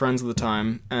group of my friends at the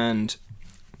time, and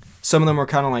some of them were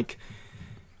kind of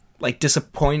like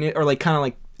disappointed, or like kind of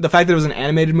like the fact that it was an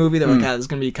animated movie. They were like, "Ah, this is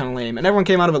gonna be kind of lame," and everyone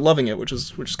came out of it loving it, which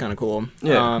is kind of cool.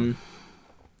 Yeah.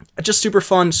 Just super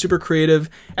fun, super creative,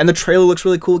 and the trailer looks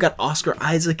really cool. Got Oscar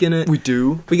Isaac in it. We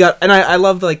do. We got, and I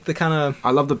love like the kind of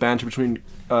I love the banter between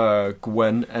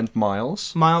Gwen and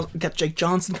Miles. Miles. We got Jake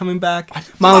Johnson coming back.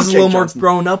 love Miles is a Jake little Johnson. more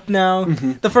grown up now.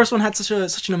 The first one had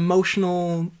such an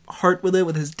emotional heart with it,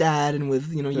 with his dad, and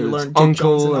with you His learn Jake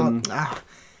uncle Johnson.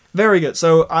 Very good.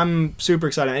 So I'm super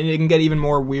excited, and it can get even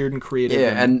more weird and creative.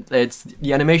 Yeah, and it's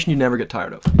the animation you never get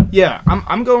tired of. yeah,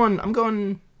 I'm going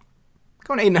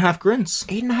 8.5 grins.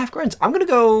 8.5 grins. I'm gonna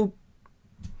go.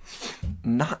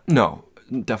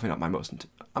 Definitely not my most.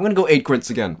 I'm gonna go 8 grins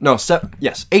again. No, 7.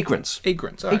 Yes, 8 grins. 8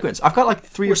 grins. 8 grins. I've got like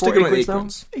 3 We're or 4 sticking 8 with grins 8 now.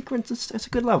 grins. 8 grins. That's a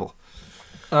good level.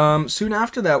 Soon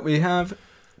after that, we have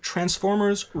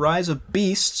Transformers: Rise of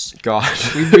Beasts. God,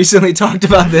 We recently talked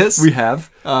about this. we have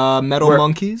Metal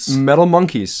Monkeys. Metal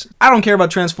Monkeys. I don't care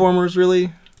about Transformers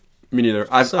really. Me neither.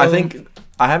 I So- think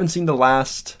I haven't seen the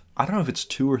last. I don't know if it's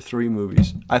 2 or 3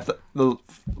 movies. The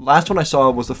last one I saw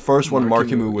was the first one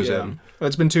Marky Moo was in. Well,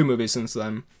 it's been 2 movies since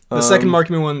then. The second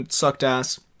Marky Moo one sucked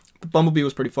ass. The Bumblebee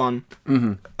was pretty fun.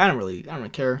 Mm-hmm. I don't really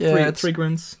care. Yeah, 3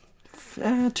 grins.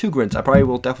 2 grins. I probably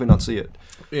will definitely not see it.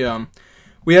 Yeah.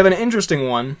 We have an interesting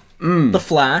one. The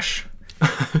Flash.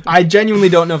 I genuinely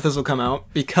don't know if this will come out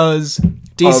because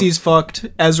DC's fucked,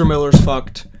 Ezra Miller's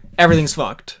fucked, everything's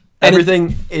fucked. And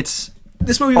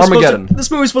this movie was Armageddon.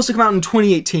 This movie was supposed to come out in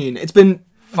 2018. It's been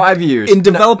 5 years in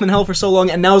development hell for so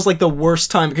long, and now is like the worst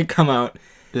time it could come out.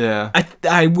 Yeah,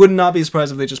 I would not be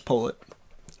surprised if they just pull it.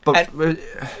 but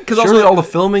Because surely also all the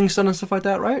filming's done and stuff like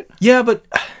that, right? yeah, but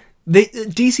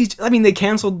DC. I mean, they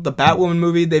canceled the Batwoman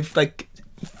movie. They've like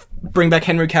bring back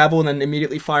Henry Cavill and then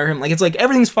immediately fire him. Like it's like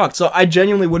everything's fucked. So I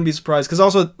genuinely wouldn't be surprised because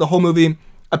also the whole movie.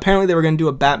 Apparently they were going to do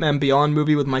a Batman Beyond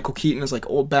movie with Michael Keaton as like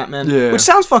old Batman, Yeah. which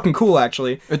sounds fucking cool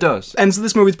actually. It does. And so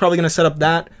this movie's probably going to set up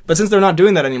that. But since they're not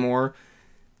doing that anymore,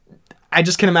 I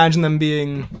just can imagine them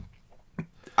being,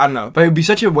 I don't know, But it'd be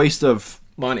such a waste of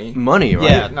money. money, right?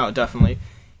 Yeah, no, definitely.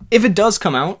 If it does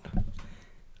come out,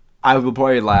 I will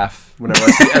probably laugh whenever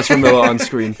I see Ezra Miller on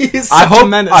screen. he is such a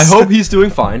menace. I hope he's doing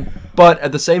fine, but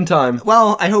at the same time,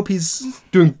 Well, I hope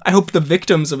I hope the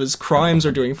victims of his crimes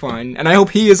are doing fine, and I hope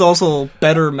he is also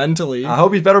better mentally. I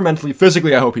hope he's better mentally.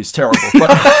 Physically, I hope he's terrible. But,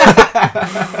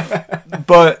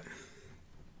 but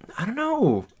I don't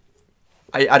know.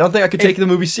 I don't think I could take the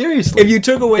movie seriously. If you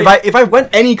took away if I went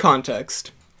any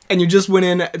context and you just went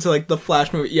in to like the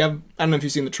Flash movie, I don't know if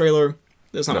you've seen the trailer.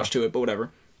 There's not much to it, but whatever.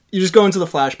 You just go into the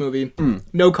Flash movie,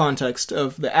 no context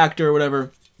of the actor or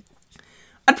whatever.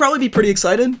 I'd probably be pretty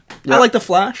excited. Yeah. I like the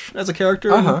Flash as a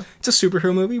character. Uh-huh. It's a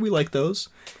superhero movie. We like those.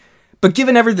 But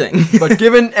given everything, But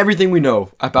given everything we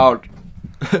know about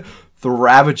the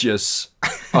ravages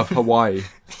of Hawaii,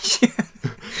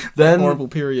 then horrible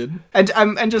period.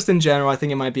 And just in general, I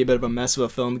think it might be a bit of a mess of a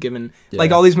film, given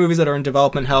like all these movies that are in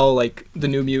development hell, like the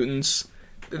New Mutants.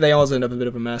 They always end up a bit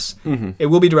of a mess. Mm-hmm. It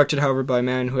will be directed, however, by a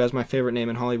man who has my favorite name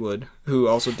in Hollywood, who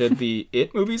also did the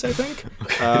It movies, I think.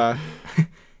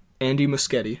 Andy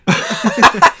Muschietti.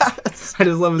 I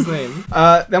just love his name.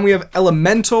 Then we have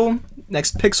Elemental,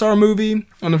 next Pixar movie. I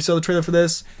don't know if you saw the trailer for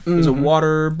this. He's a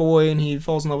water boy, and he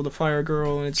falls in love with a fire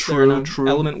girl, and it's there in an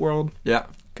element world. yeah,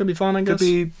 Could be fun, I guess. could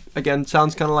be again.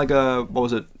 Sounds kind of like what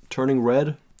was it? Turning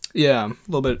Red. Yeah, a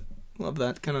little bit of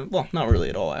that kind of. Well, not really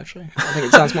at all, actually. I think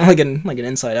it sounds more like an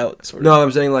Inside Out sort of. No,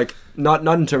 I'm saying like not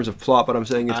in terms of plot, but I'm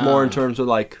saying it's more in terms of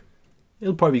like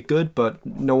it'll probably be good, but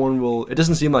no one will. It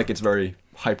doesn't seem like it's very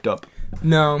hyped up.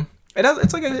 No,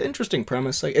 it's like an interesting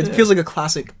premise. Like it feels like a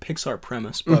classic Pixar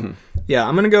premise. But yeah,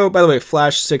 I'm gonna go. By the way,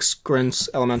 Flash 6 grins,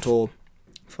 Elemental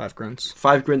 5 grins.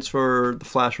 5 grins for the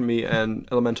Flash from me, and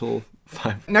Elemental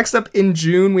 5. Next up in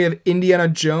June, we have Indiana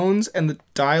Jones and the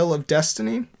Dial of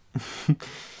Destiny.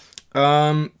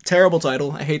 Terrible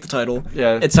title. I hate the title.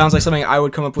 Yeah. It sounds like something I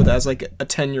would come up with as like a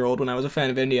 10-year-old when I was a fan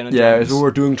of Indiana Yeah, Jones. so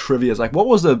we're doing trivia. It's like, what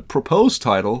was the proposed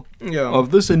title Yeah.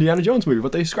 of this Indiana Jones movie?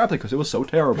 But they scrapped it because it was so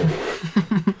terrible.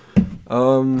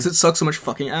 'Cause it sucks so much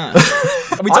fucking ass.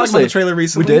 We talked about the trailer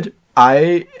recently. We did.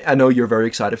 I know you're very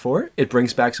excited for it. It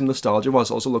brings back some nostalgia while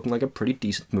it's also looking like a pretty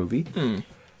decent movie.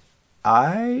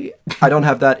 I don't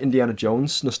have that Indiana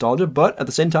Jones nostalgia, but at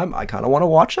the same time, I kind of want to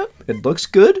watch it. It looks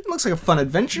good. It looks like a fun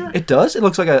adventure. It does. It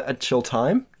looks like a chill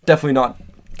time. Definitely not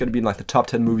going to be in like the top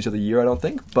 10 movies of the year, I don't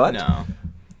think. But No.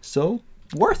 still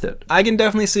worth it. I can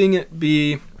definitely see it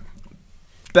be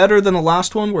better than the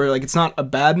last one, where like it's not a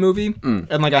bad movie,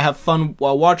 and like I have fun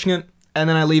while watching it, and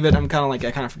then I leave it. I'm kind of like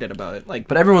I kind of forget about it. Like,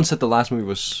 But everyone said the last movie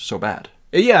was so bad.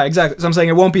 yeah, exactly. So I'm saying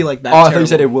it won't be like that. Oh, I thought terrible. you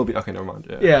said it will be. Okay, never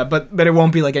mind. Yeah, but it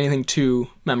won't be like anything too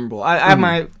memorable. I have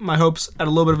my hopes at a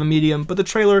little bit of a medium, but the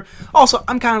trailer also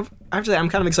I'm kind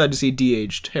of excited to see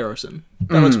de-aged Harrison.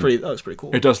 That looks pretty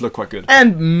cool. It does look quite good.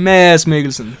 And Mads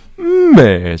Mikkelsen.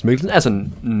 Mads Mikkelsen as a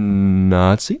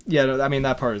Nazi. Yeah, no, I mean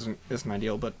that part isn't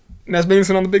ideal, but Mads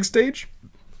Mikkelsen on the big stage.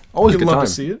 Always a You'd good love time.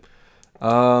 to see it.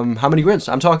 How many grins?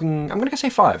 I'm gonna say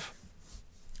 5.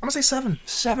 I'm gonna say 7.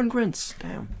 7 grins.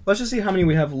 Damn. Let's just see how many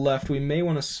we have left. We may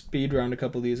want to speed round a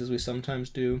couple of these as we sometimes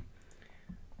do.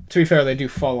 To be fair, they do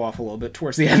fall off a little bit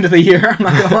towards the end of the year. I'm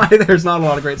not gonna lie, there's not a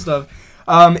lot of great stuff.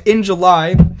 In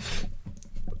July,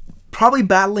 probably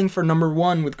battling for number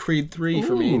 1 with Creed 3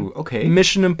 for me. Ooh, okay.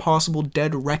 Mission Impossible: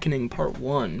 Dead Reckoning Part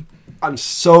 1. I'm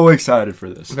so excited for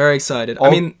this. Very excited. All,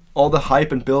 I mean, all the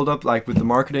hype and build up, like with the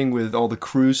marketing, with all the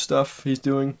cruise stuff he's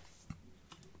doing,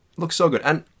 looks so good.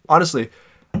 And honestly,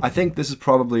 I think this is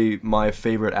probably my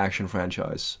favorite action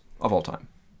franchise of all time.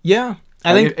 yeah.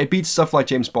 I Like, think it beats stuff like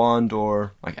James Bond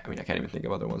or I can't even think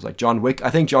of other ones like John Wick. I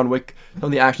think John Wick, some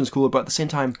of the action's cooler, but at the same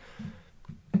time,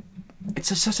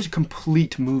 it's such a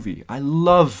complete movie. I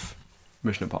love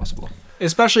Mission Impossible.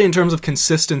 especially in terms of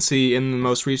consistency in the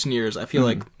most recent years, I feel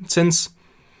like since,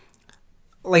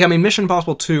 like, I mean, Mission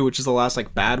Impossible 2, which is the last,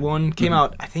 like, bad one, came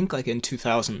out, I think, like, in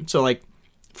 2000. So, like,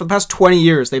 for the past 20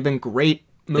 years, they've been great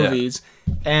movies,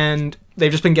 and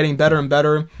they've just been getting better and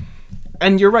better.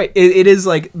 And you're right, it is,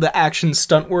 like, the action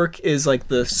stunt work is, like,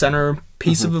 the center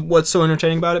piece of what's so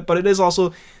entertaining about it, but it is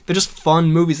also, they're just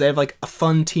fun movies. They have, like, a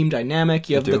fun team dynamic.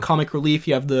 You have the comic relief,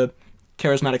 you have the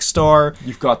charismatic star.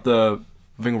 You've got the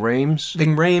Ving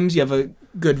Rhames. You have a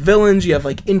good villains, you have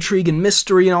like intrigue and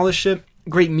mystery and all this shit.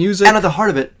 Great music. And at the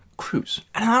heart of it, Cruise.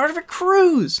 And out of it,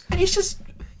 Cruise. And he's so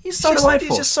He's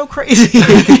delightful. just so crazy.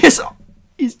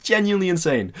 he's genuinely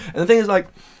insane. And the thing is, like,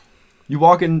 you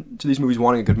walk into these movies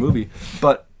wanting a good movie,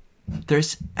 but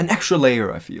there's an extra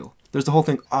layer, I feel. There's the whole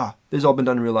thing, this has all been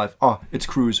done in real life. It's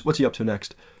Cruise. What's he up to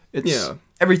next? It's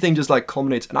everything just like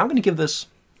culminates. And I'm going to give this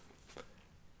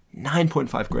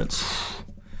 9.5 grins.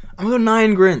 I'm gonna go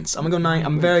 9 grins. I'm gonna go 9.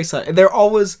 I'm very excited.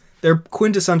 They're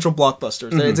quintessential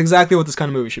blockbusters. It's exactly what this kind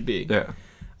of movie should be. Yeah.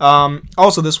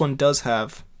 Also, this one does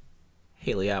have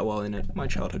Haley Atwell in it. My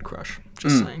childhood crush.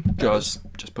 Just saying.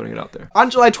 Just putting it out there. On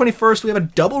July 21st, we have a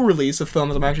double release of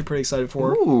films I'm actually pretty excited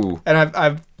for. Ooh.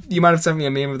 And you might have sent me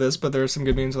a meme of this, but there are some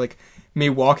good memes like me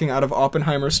walking out of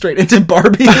Oppenheimer straight into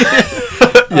Barbie.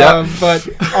 Yeah. But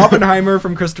Oppenheimer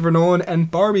from Christopher Nolan and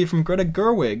Barbie from Greta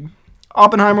Gerwig.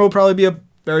 Oppenheimer will probably be a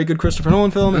very good Christopher Nolan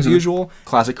film as usual.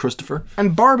 Classic Christopher.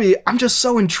 And Barbie, I'm just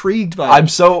so intrigued by it. I'm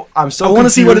so I want to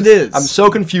see what it is. I'm so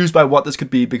confused by what this could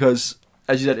be because,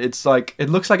 as you said, it's like it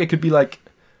looks like it could be like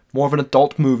more of an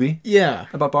adult movie. Yeah.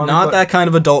 About Barbie, Not but- that kind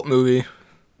of adult movie.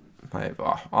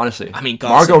 Honestly, I mean,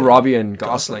 Margot Gosling. Robbie and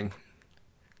Gosling.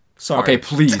 Sorry. Okay,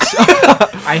 please.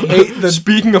 I hate the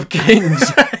Speaking of kings,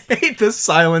 I hate the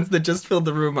silence that just filled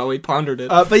the room while we pondered it.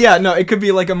 But yeah, no, it could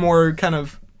be like a more kind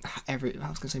of I was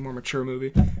gonna say more mature movie.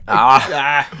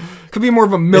 Could be more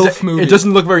of a MILF movie. it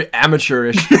doesn't look very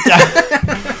amateurish.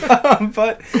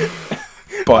 but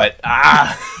But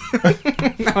I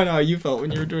don't know how you felt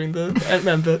when you were doing the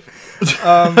Ant-Man bit.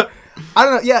 I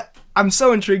don't know. Yeah, I'm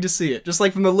so intrigued to see it. Just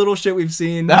like from the little shit we've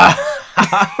seen,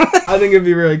 I think it'd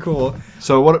be really cool.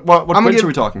 So what I'm gonna grins give are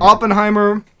we talking about?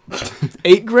 Oppenheimer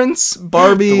 8 grins,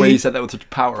 Barbie. The way you said that with such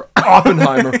power.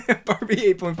 Oppenheimer. Barbie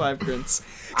 8.5 grins.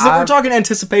 Because if we're talking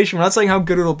anticipation, we're not saying how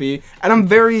good it'll be. And I'm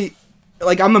very,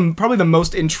 probably the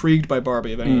most intrigued by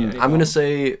Barbie of any. I'm going to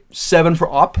say 7 for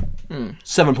Op,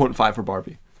 7.5 for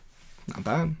Barbie. Not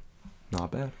bad.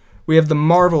 Not bad. We have The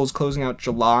Marvels closing out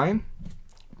July.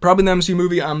 Probably the MCU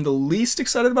movie I'm the least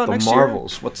excited about next The year.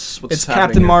 Marvels. What's It's happening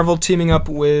Captain here? Marvel teaming up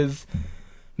with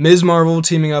Ms. Marvel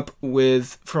teaming up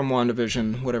with from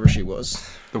WandaVision, whatever she was.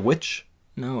 The Witch?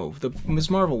 No, the Ms.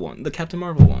 Marvel one, the Captain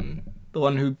Marvel one, the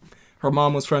one who her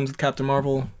mom was friends with Captain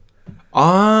Marvel.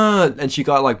 Ah, and she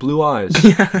got like blue eyes.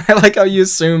 Yeah, I like how you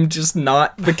assumed just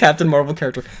not the Captain Marvel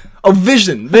character. Oh,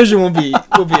 Vision. Vision will be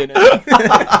in it.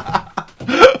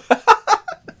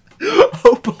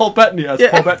 Oh, Paul Bettany as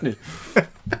Paul Bettany.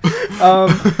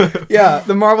 Yeah,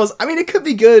 the Marvels. I mean, it could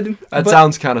be good. That but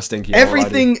sounds kind of stinky.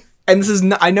 everything, and this is.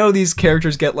 I know these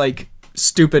characters get like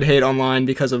stupid hate online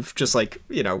because of just like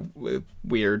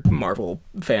weird Marvel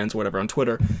fans or whatever on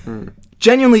Twitter.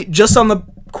 Genuinely, just on the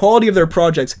quality of their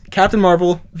projects, Captain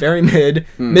Marvel very mid,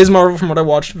 Ms. Marvel from what I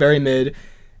watched very mid,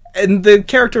 and the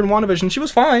character in WandaVision, she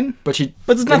was fine, but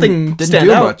there's nothing didn't stand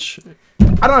do out. much.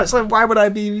 I don't know. So why would I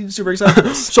be super excited for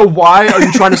this? So why are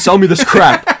you trying to sell me this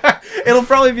crap? It'll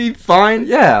probably be fine.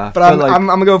 Yeah, but I'm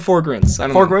gonna go 4 grins. I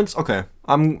don't Four know. grins? Okay.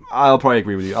 I'll probably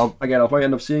agree with you. I'll probably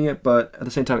end up seeing it, but at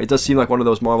the same time, it does seem like one of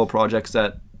those Marvel projects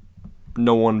that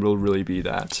no one will really be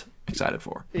that excited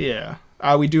for. Yeah.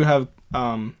 We do have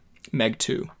Meg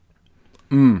 2.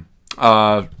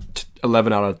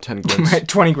 11 out of 10 grins. Right,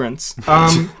 20 grins.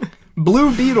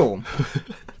 Blue Beetle.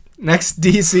 Next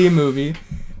DC movie,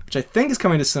 which I think is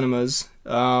coming to cinemas.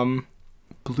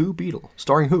 Blue Beetle.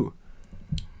 Starring who?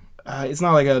 It's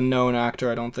not like a known actor,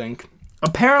 I don't think.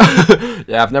 Apparently...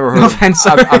 Yeah, I've never heard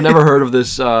I've never heard of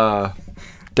this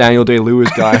Daniel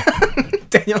Day-Lewis guy.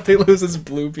 Daniel Day-Lewis is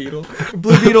Blue Beetle.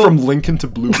 Blue Beetle... From Lincoln to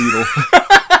Blue Beetle.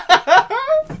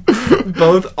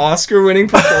 Both Oscar-winning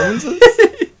performances?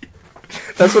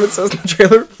 That's what it says in the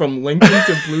trailer. From Lincoln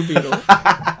to Blue Beetle.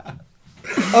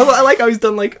 I like how he's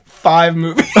done like 5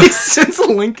 movies since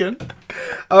Lincoln.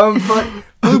 But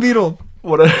Blue Beetle.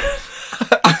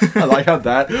 I like how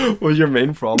that was your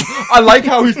main problem. I like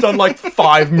how he's done like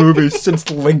 5 movies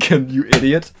since Lincoln, you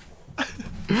idiot.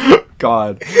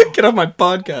 God. Get off my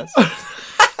podcast.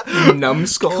 You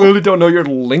numbskull. Clearly don't know your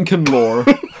Lincoln lore.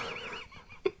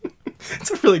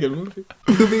 It's a really good movie.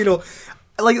 Blue Beetle.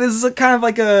 Like, this is kind of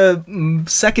like a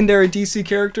secondary DC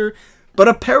character, but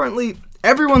apparently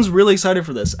everyone's really excited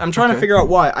for this. I'm trying to figure out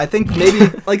why. I think maybe,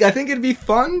 I think it'd be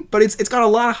fun, but it's got a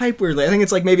lot of hype weirdly. I think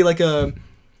it's like maybe like a...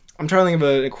 I'm trying to think of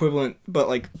an equivalent, but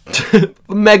like...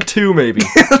 Meg 2, maybe.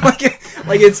 like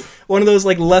it's one of those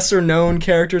like lesser known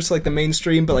characters to like the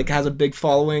mainstream, but like has a big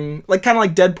following. Like kind of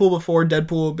like Deadpool before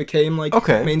Deadpool became like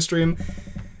mainstream.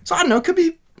 So I don't know, it could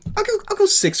be... I'll go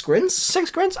 6 grins.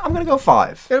 6 grins? I'm gonna go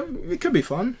 5. It could be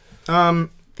fun. The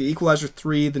Equalizer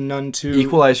 3, The Nun 2...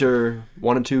 Equalizer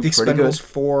 1 and 2, The pretty Expendables good.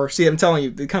 4... See, I'm telling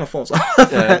you, it kind of falls off.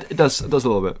 Yeah, it does a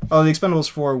little bit. Oh, The Expendables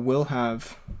 4 will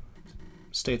have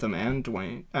Statham and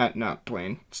Dwayne... not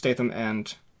Dwayne. Statham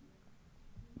and...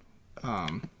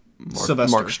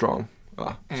 Sylvester. Mark Strong.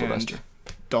 And Sylvester.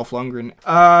 Dolph Lundgren.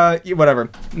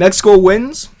 Whatever. Next goal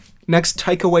wins. Next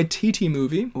Taika Waititi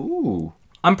movie. Ooh.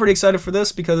 I'm pretty excited for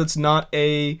this because it's not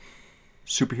a...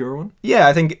 Superhero one? Yeah,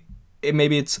 I think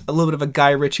maybe it's a little bit of a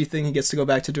Guy Ritchie thing. He gets to go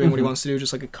back to doing what he wants to do,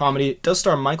 just like a comedy. It does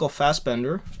star Michael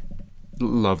Fassbender.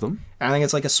 Love them. And I think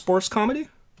it's like a sports comedy.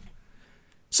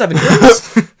 7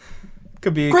 grins.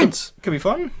 Could be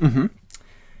fun. Mm-hmm.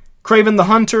 Kraven the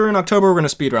Hunter in October. We're gonna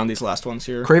speed around these last ones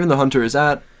here. Kraven the Hunter, is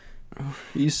that...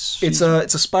 It's a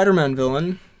Spider-Man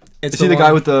villain. Is he the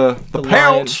guy with the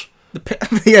pelts?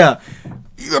 Yeah.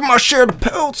 You must share the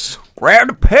pelts. Grab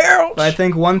the pelts. But I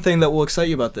think one thing that will excite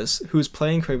you about this, who's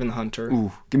playing Kraven the Hunter?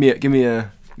 Ooh, give me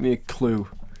a clue.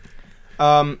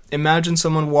 Imagine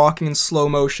someone walking in slow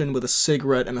motion with a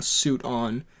cigarette and a suit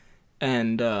on,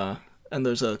 and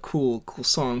there's a cool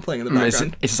song playing in the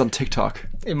background. It's on TikTok.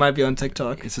 It might be on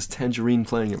TikTok. It's just Tangerine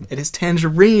playing him. It is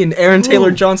Tangerine, Aaron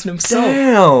Taylor Johnson himself.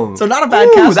 Damn. So not a bad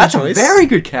casting that's choice. That's a very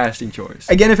good casting choice.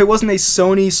 Again, if it wasn't a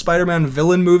Sony Spider-Man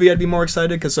villain movie, I'd be more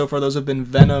excited, because so far those have been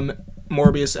Venom,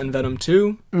 Morbius, and Venom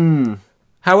 2.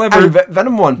 However,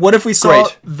 Venom 1. What if we saw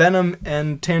Venom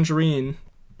and Tangerine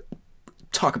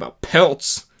talk about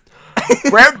pelts?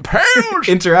 Grab pelts!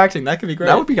 Interacting, that could be great.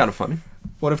 That would be kind of funny.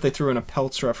 What if they threw in a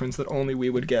pelts reference that only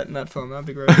we would get in that film? That'd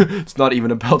be great. It's not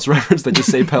even a pelts reference, they just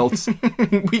say pelts.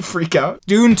 We freak out.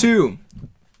 Dune 2.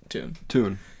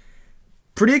 Dune.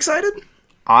 Pretty excited?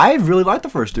 I really like the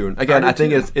first Dune. Again, I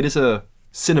think it is a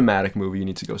cinematic movie you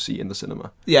need to go see in the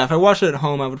cinema. Yeah, if I watched it at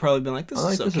home, I would probably be like, this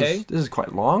is okay. This is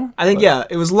quite long. I think,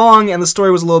 it was long, and the story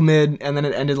was a little mid, and then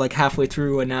it ended like halfway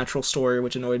through a natural story,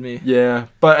 which annoyed me. Yeah,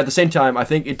 but at the same time, I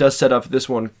think it does set up this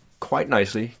one quite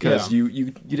nicely, because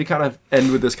you did kind of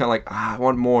end with this kind of like, I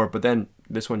want more, but then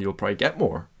this one you'll probably get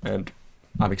more, and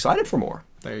I'm excited for more.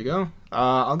 There you go.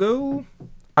 I'm going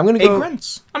to go 8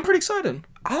 grins. I'm pretty excited.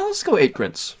 I'll just go 8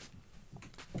 grins.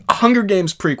 A Hunger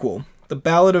Games prequel. The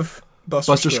Ballad of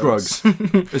Buster Scruggs.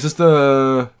 Is this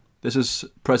the This is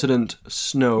President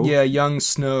Snow. Yeah, young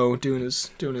Snow doing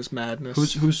his madness.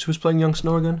 Who's playing young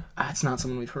Snow again? It's not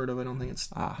someone we've heard of. I don't think it's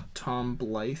Ah. Tom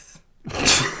Blythe.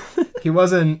 He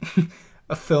wasn't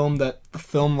a film that the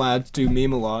film lads do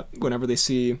meme a lot whenever they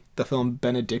see the film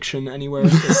Benediction anywhere.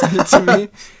 They send it to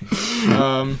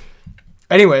me.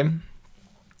 Anyway,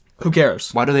 who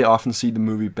cares? Why do they often see the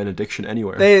movie Benediction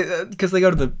anywhere? Because they go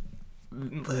to the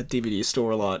DVD store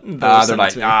a lot. And they're send it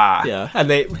like, to me. Yeah,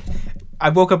 and I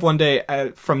woke up one day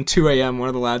from 2 a.m. One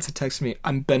of the lads had texted me,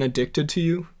 "I'm Benedicted to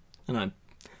you," and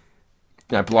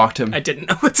I blocked him. I didn't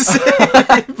know what to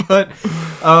say. But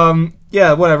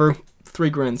yeah, whatever. 3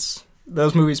 grunts.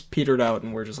 Those movies petered out,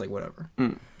 and we're just like, whatever.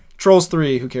 Trolls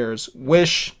 3, who cares?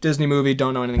 Wish, Disney movie,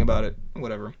 don't know anything about it.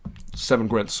 Whatever. 7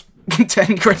 grunts.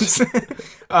 10 grunts.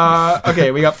 Okay,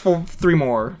 we got 3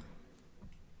 more.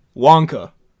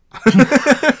 Wonka.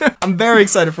 I'm very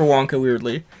excited for Wonka,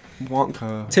 weirdly.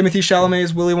 Wonka. Timothy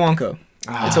Chalamet's Willy Wonka.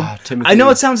 Timothy. I know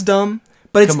it sounds dumb,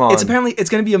 but it's Come on. apparently it's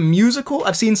going to be a musical.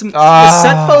 I've seen some the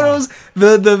set photos,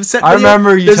 the set. I video.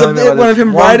 remember you There's telling me a bit about one this. of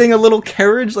him riding a little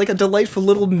carriage, like a delightful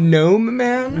little gnome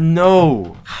man.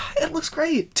 No. It looks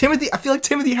great. Timothy, I feel like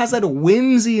Timothy has that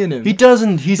whimsy in him. He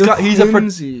doesn't. He's a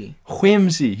whimsy.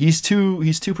 whimsy. He's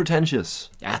too pretentious.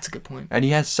 Yeah, that's a good point. And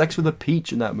he has sex with a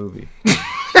peach in that movie.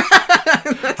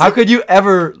 How could you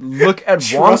ever look at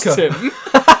Trust Wonka? him.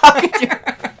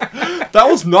 That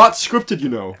was not scripted, you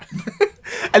know.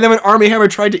 And then when Armie Hammer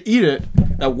tried to eat it,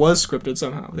 that was scripted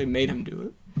somehow. They made him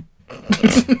do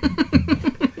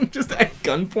it. Just at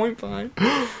gunpoint behind.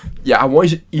 Yeah, I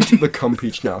want you to eat the cum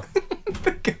peach now.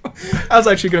 That was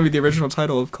actually going to be the original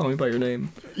title of Call Me By Your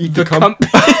Name. Eat the cum.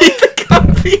 Eat the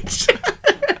cum peach.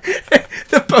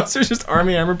 The poster's just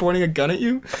Armie Hammer pointing a gun at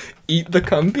you. Eat the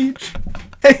cum peach.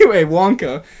 Anyway,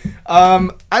 Wonka.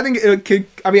 I think it could.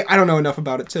 I mean, I don't know enough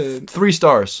about it to. 3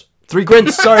 stars. 3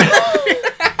 grunts. Sorry.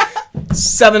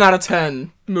 7 out of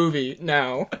 10 movie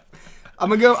now. I'm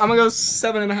gonna go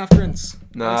 7.5 grunts.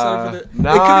 I'm excited for it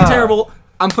could be terrible.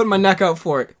 I'm putting my neck out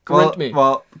for it. Grunt me.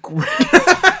 Well,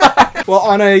 Well,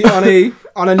 on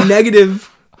a negative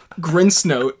grunts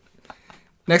note,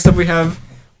 next up we have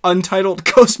Untitled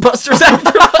Ghostbusters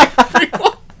Afterlife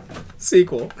prequel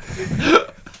sequel.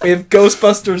 We have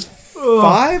Ghostbusters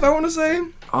 5, I want to say.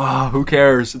 who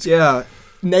cares? It's Yeah,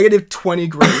 negative 20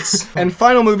 grunts. And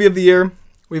final movie of the year,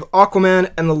 we have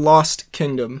Aquaman and the Lost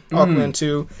Kingdom. Aquaman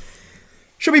 2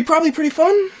 should be probably pretty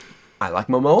fun. I like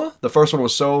Momoa. The first one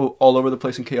was so all over the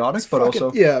place and chaotic, but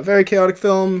also Yeah, very chaotic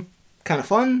film. Kind of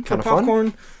fun for Kinda fun.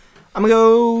 popcorn. I'm gonna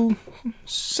go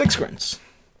 6 grunts.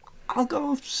 I'll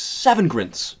go 7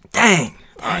 grunts. Dang.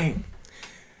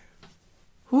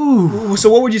 Ooh. So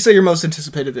what would you say your most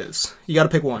anticipated is? You gotta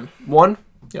pick one. 1,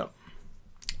 Yep.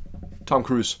 Tom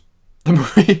Cruise. The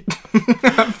movie,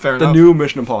 Fair the enough. new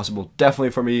Mission Impossible, definitely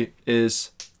for me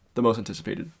is the most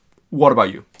anticipated. What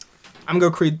about you? I'm gonna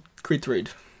go Creed 3.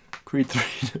 Creed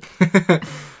 3.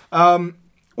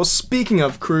 Well, speaking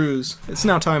of Cruise, it's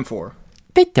now time for...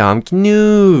 Bedankt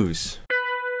News.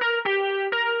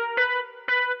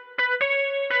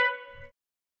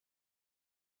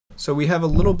 So we have a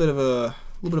little bit of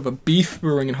a beef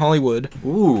brewing in Hollywood.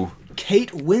 Ooh.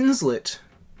 Kate Winslet,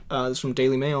 this is from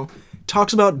Daily Mail,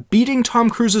 talks about beating Tom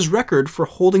Cruise's record for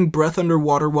holding breath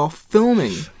underwater while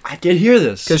filming. I did hear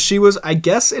this. Because she was, I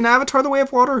guess, in Avatar: The Way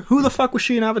of Water. Who the fuck was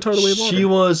she in Avatar: The Way of Water? She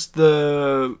was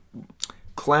the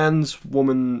clan's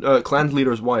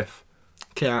leader's wife.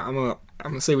 Okay, I'm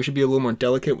gonna say we should be a little more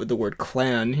delicate with the word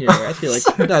clan here. I feel like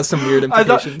that has some weird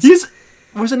implications.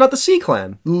 Was it not the Sea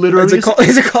Clan? Literally. Is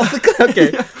it called the clan?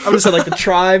 Okay, I'm gonna say like the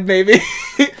tribe, maybe.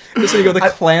 Just so you go, the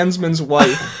clansman's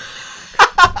wife.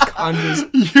 Conjures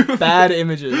bad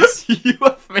images. You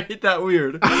have made that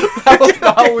weird. That was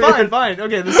not Okay, weird. fine.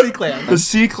 Okay, the Sea Clan. The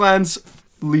Sea Clan's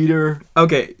leader.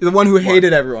 Okay, the one who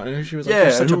hated everyone, and she was like,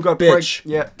 "You're such a bitch."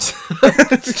 Yeah.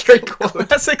 Straight quote.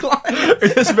 Classic line.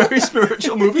 It's a very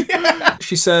spiritual movie.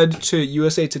 She said to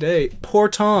USA Today, "Poor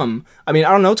Tom. I mean,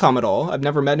 I don't know Tom at all. I've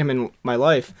never met him in my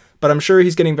life, but I'm sure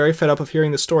he's getting very fed up of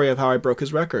hearing the story of how I broke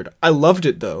his record. I loved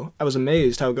it, though. I was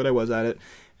amazed how good I was at it,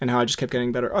 and how I just kept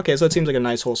getting better." Okay, so it seems like a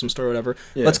nice, wholesome story, whatever.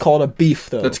 Yeah. Let's call it a beef,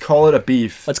 though. Let's call it a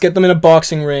beef. Let's get them in a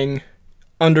boxing ring.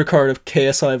 Undercard of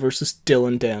KSI versus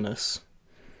Dylan Dennis.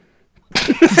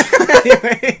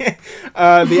 Anyway,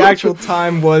 the actual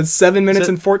time was 7 minutes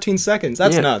and 14 seconds.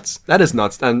 That's nuts. That is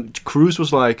nuts. And Cruise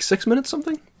was like 6 minutes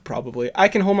something? Probably. I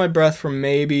can hold my breath for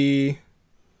maybe...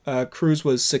 Cruise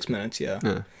was 6 minutes,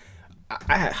 yeah.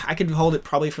 I could hold it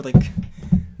probably for like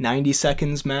 90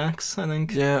 seconds max, I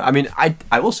think. Yeah, I mean,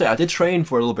 I will say I did train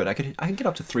for a little bit. I could get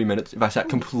up to 3 minutes if I sat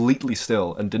completely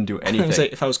still and didn't do I anything. was say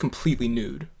if I was completely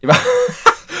nude.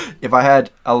 If I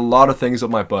had a lot of things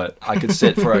on my butt, I could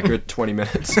sit for a good 20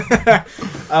 minutes.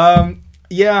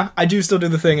 Yeah, I do still do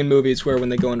the thing in movies where when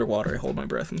they go underwater, I hold my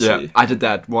breath and see. I did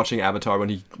that watching Avatar when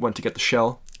he went to get the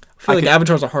shell. I feel like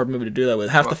Avatar's a hard movie to do that with.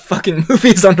 Half the fucking movie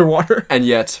is underwater. And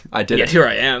yet, I did Yet it. here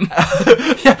I am.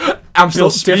 Yeah, I'm still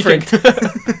Feels speaking.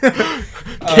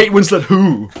 Kate Winslet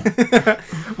who?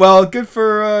 Well, good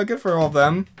for all of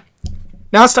them.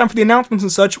 Now it's time for the announcements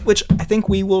and such, which I think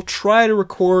we will try to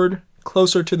record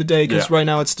closer to the day, because right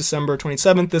now it's December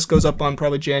 27th. This goes up on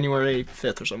probably January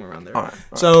 5th or somewhere around there. All right.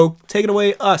 So take it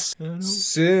away, us.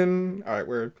 Sin. All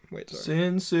right, sorry.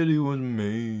 Sin City was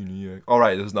maniac. All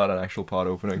right, this is not an actual pod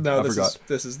opening. No, I forgot.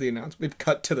 This is the announcement. We've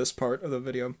cut to this part of the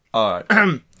video. All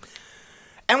right.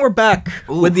 And we're back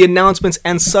with the announcements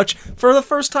and such. For the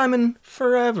first time in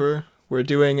forever, we're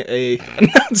doing a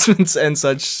announcements and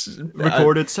such.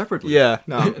 Recorded separately. Yeah,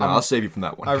 no, I'll save you from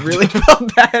that one. I really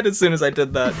felt bad as soon as I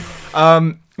did that.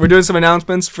 We're doing some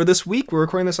announcements for this week. We're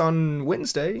recording this on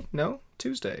Wednesday. No,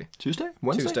 Tuesday. Tuesday?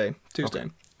 Wednesday? Tuesday. Okay.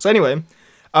 So anyway,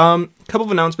 couple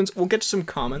of announcements. We'll get to some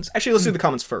comments. Actually, let's do the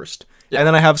comments first. Yeah. And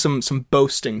then I have some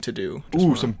boasting to do.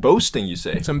 Ooh, some boasting, you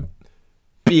say? Some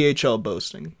BHL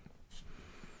boasting.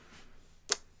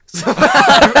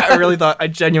 I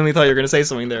genuinely thought you were going to say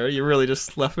something there. You really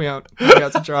just left me out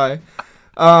to dry.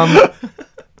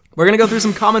 We're going to go through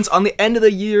some comments on the end of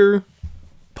the year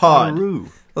pod. Ooh.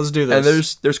 Let's do this. And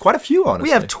there's quite a few, honestly.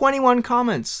 We have 21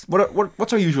 comments.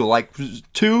 What's our usual, like,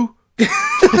 2?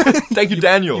 Thank you,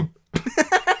 Daniel.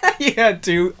 Yeah,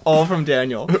 2, all from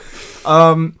Daniel.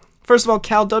 First of all,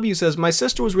 Cal W says, my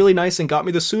sister was really nice and got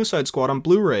me the Suicide Squad on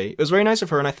Blu-ray. It was very nice of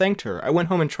her and I thanked her. I went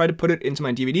home and tried to put it into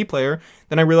my DVD player.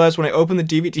 Then I realized when I opened the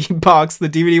DVD box, the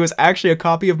DVD was actually a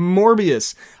copy of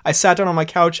Morbius. I sat down on my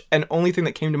couch and only thing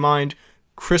that came to mind,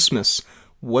 Christmas.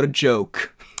 What a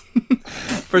joke.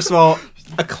 First of all,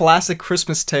 a classic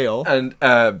Christmas tale. And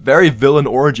very villain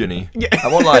origin-y. Yeah.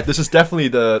 I won't lie, this is definitely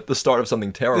the start of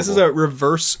something terrible. This is a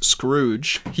reverse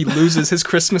Scrooge. He loses his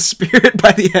Christmas spirit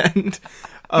by the end.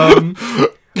 God,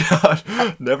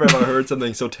 never have I heard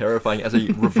something so terrifying as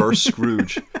a reverse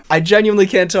Scrooge. I genuinely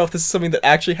can't tell if this is something that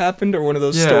actually happened or one of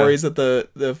those stories that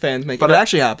the fans make. But it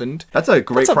actually happened. That's a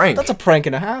great prank. That's a prank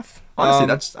and a half. Honestly,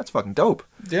 that's fucking dope.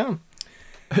 Yeah.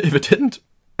 If it didn't,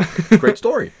 great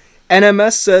story.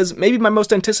 NMS says, maybe my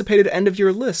most anticipated end of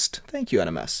year list. Thank you,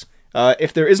 NMS.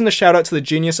 If there isn't a shout out to the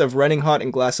genius of Renning Hot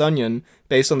and Glass Onion,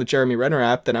 based on the Jeremy Renner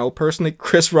app, then I will personally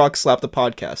Chris Rock slap the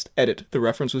podcast. Edit. The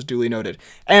reference was duly noted.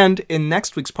 And in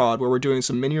next week's pod, where we're doing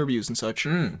some mini reviews and such,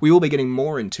 we will be getting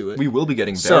more into it. We will be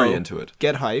getting very into it.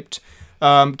 Get hyped.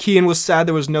 Kian was sad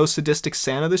there was no Sadistic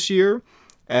Santa this year.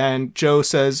 And Joe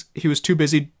says he was too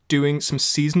busy doing some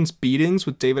seasons beatings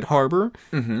with David Harbour.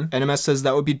 NMS says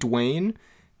that would be Dwayne.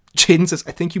 Jaden says,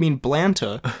 I think you mean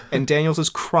Blanta. And Daniel says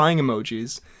crying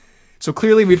emojis. So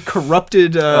clearly we've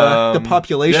corrupted the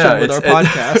population with our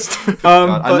podcast.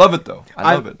 God, I love it, though.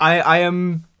 I love it.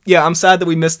 I'm sad that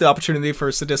we missed the opportunity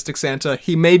for Sadistic Santa.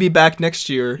 He may be back next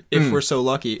year if we're so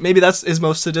lucky. Maybe that's his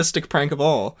most sadistic prank of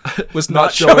all, was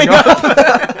not showing up.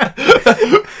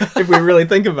 If we really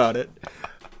think about it.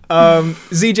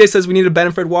 ZJ says we need a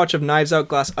Benford watch of Knives Out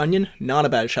Glass Onion. Not a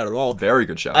bad shout at all. Very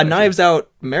good shout. A Knives Out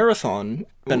marathon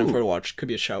Benford watch could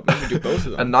be a shout. Maybe do both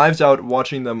of them. A Knives Out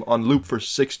watching them on loop for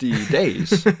 60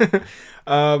 days.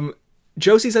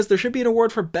 Josie says there should be an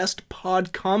award for best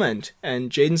pod comment.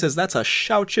 And Jaden says that's a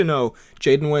shout, you know.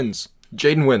 Jaden wins.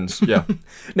 Jaden wins, yeah.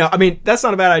 No, I mean, that's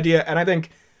not a bad idea. And I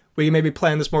think we can maybe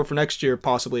plan this more for next year,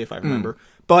 possibly, if I remember.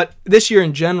 But this year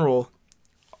in general,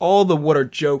 all the what a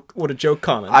joke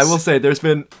comments. I will say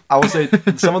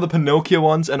some of the Pinocchio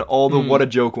ones and all the what a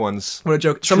joke ones. What a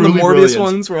joke. Some of the Morbius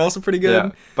ones were also pretty good.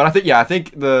 Yeah. But I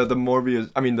think the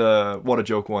Morbius, the what a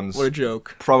joke ones. What a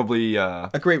joke. Probably a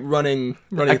great running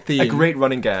theme. A great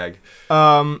running gag.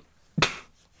 ZJ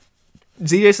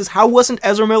says, how was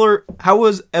Ezra Miller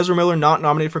not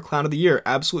nominated for Clown of the Year?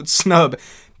 Absolute snub.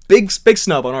 Big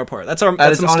snub on our part. That's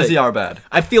honestly our bad.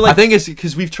 I think it's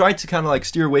because we've tried to kind of like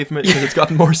steer away from it because it's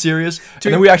gotten more serious,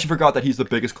 and then we actually forgot that he's the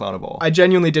biggest clown of all. I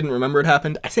genuinely didn't remember it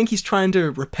happened. I think he's trying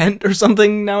to repent or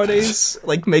something nowadays,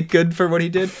 like make good for what he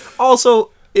did.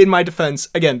 Also, in my defense,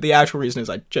 again, the actual reason is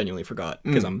I genuinely forgot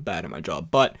because I'm bad at my job.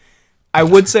 But I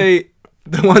would say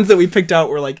the ones that we picked out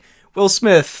were like Will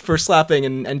Smith for slapping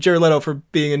and Jared Leto for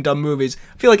being in dumb movies.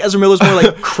 I feel like Ezra Miller's more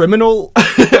like criminal.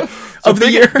 Of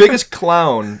the year. Biggest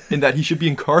clown in that he should be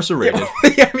incarcerated.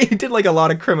 Yeah, I mean, he did like a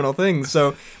lot of criminal things.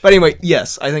 So, but anyway,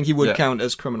 yes, I think he would count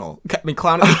as criminal. I mean,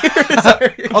 clown of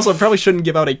the year. Also, I probably shouldn't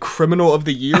give out a criminal of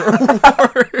the year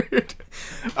award.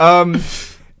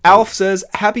 Alf says,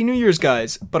 "Happy New Year's,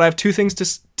 guys! But I have two things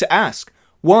to ask.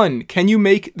 One, can you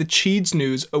make the Cheeds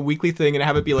News a weekly thing and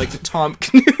have it be like the Tom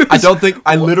News?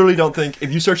 I literally don't think,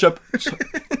 if you search up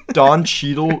Don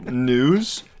Cheadle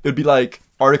News, it would be like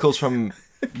articles from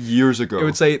years ago. It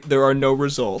would say, there are no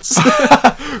results.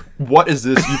 What is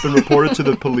this? You've been reported to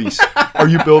the police. Are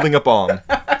you building a bomb?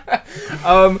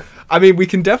 I mean, we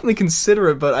can definitely consider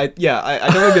it, but I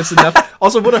don't think it's enough.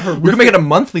 Also, what a horrific... We can make it a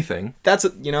monthly thing. That's a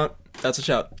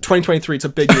shout. 2023, it's a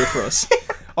big year for us.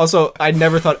 Also, I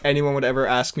never thought anyone would ever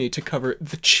ask me to cover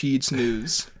the Cheeds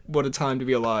News. What a time to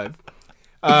be alive.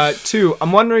 2,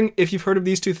 I'm wondering if you've heard of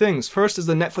these two things. First is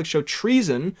the Netflix show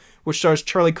Treason, which stars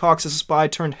Charlie Cox as a spy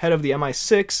turned head of the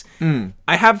MI6.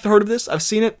 I have heard of this. I've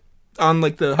seen it on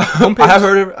like the homepage. I have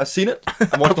heard of it. I've seen it.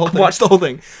 I've watched the whole thing. Watched the whole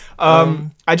thing.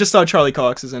 I just saw Charlie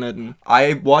Cox is in it. And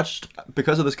I watched,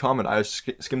 because of this comment, I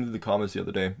skimmed through the comments the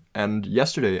other day, and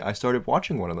yesterday I started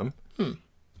watching one of them.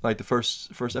 Like the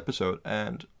first episode,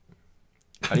 and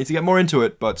I need to get more into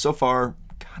it, but so far,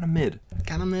 kind of mid.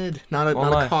 Not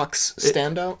a Cox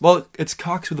standout. Well, it's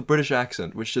Cox with a British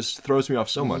accent, which just throws me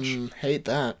off so much. Hate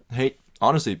that.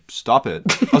 Honestly, stop it.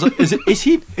 I was like, is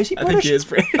he British? I think he is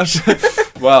British.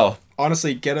 Well,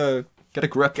 honestly, get a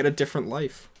grip, get a different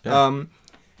life. Yeah.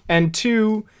 And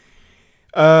 2,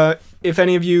 if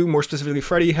any of you, more specifically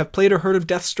Freddy, have played or heard of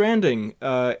Death Stranding,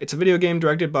 it's a video game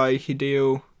directed by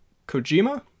Hideo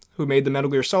Kojima, who made the Metal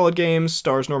Gear Solid games,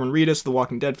 stars Norman Reedus, The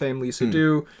Walking Dead fame, Lisa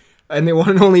Seydoux, and the one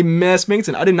and only Mads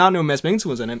Mikkelsen. I did not know Mads Mikkelsen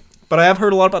was in it, but I have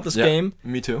heard a lot about this game.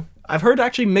 Me too. I've heard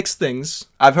actually mixed things.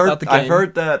 I've heard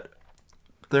that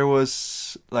there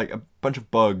was like a bunch of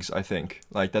bugs, I think,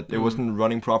 like that it wasn't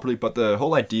running properly, but the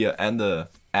whole idea and the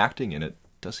acting in it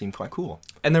does seem quite cool.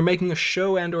 And they're making a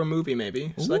show and or movie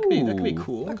maybe. So that could be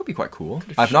cool. That could be quite cool.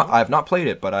 I've not played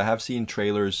it, but I have seen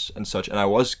trailers and such, and I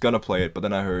was gonna play it, but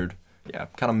then I heard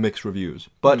kind of mixed reviews.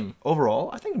 But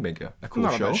overall, I think it'd make a cool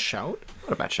show.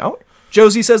 Not a bad shout.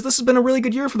 Josie says, this has been a really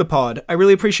good year for the pod. I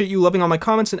really appreciate you loving all my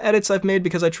comments and edits I've made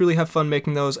because I truly have fun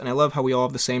making those, and I love how we all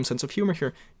have the same sense of humor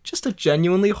here. Just a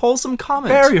genuinely wholesome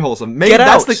comment. Very wholesome. Maybe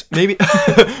that's maybe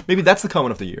that's the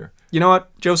comment of the year. You know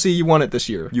what, Josie, you won it this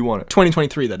year. You won it.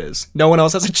 2023, that is. No one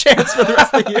else has a chance for the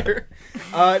rest of the year.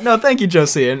 No, thank you,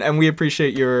 Josie, and we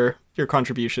appreciate your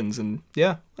contributions, and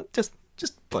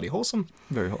just bloody wholesome.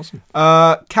 Very wholesome.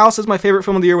 Cal says my favorite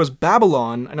film of the year was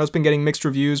Babylon. I know it's been getting mixed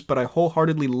reviews, but I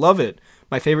wholeheartedly love it.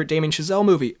 My favorite Damien Chazelle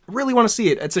movie. I really want to see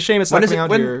it. It's a shame it's not coming out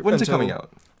here. When's it coming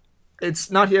out? It's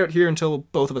not out here until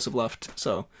both of us have left.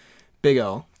 So, big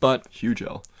L. But huge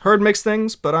L. Heard mixed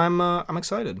things, but I'm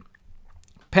excited.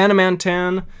 Panaman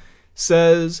Tan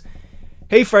says,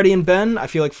 hey, Freddy and Ben. I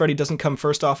feel like Freddy doesn't come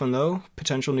first often, though.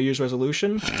 Potential New Year's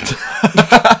resolution.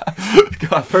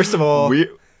 God, first of all...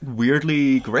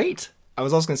 Weirdly great. I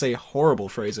was also going to say horrible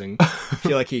phrasing. I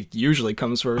feel like he usually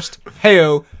comes first.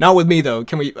 Heyo, not with me though.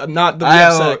 Can we, not the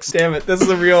real sex. Damn it, this is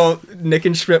a real Nick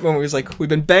and Schmidt moment where he's like, we've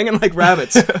been banging like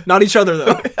rabbits. Not each other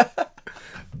though.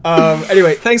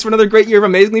 Anyway, thanks for another great year of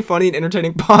amazingly funny and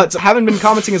entertaining pods. I haven't been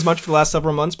commenting as much for the last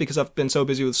several months because I've been so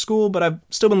busy with school, but I've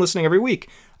still been listening every week.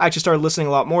 I actually started listening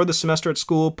a lot more this semester at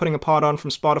school. Putting a pod on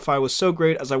from Spotify was so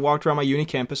great as I walked around my uni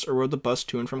campus or rode the bus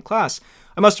to and from class.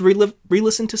 I must have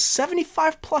re-listened to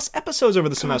 75 plus episodes over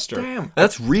the semester. Damn.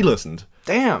 That's re-listened.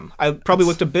 Damn. I probably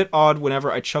looked a bit odd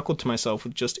whenever I chuckled to myself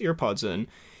with just earpods in.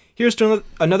 Here's to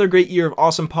another great year of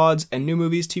awesome pods and new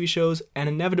movies, TV shows, and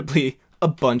inevitably a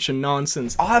bunch of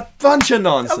nonsense. A bunch of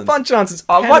nonsense.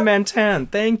 Panaman Tan,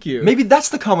 thank you. Maybe that's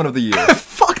the comment of the year.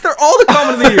 Fuck, they're all the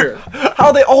comment of the year. How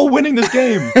are they all winning this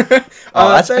game?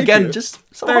 That's again you. Just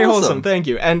so very wholesome. Thank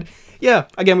you. And yeah,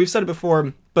 again, we've said it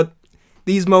before, but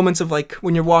these moments of like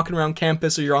when you're walking around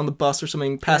campus or you're on the bus or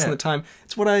something, passing the time.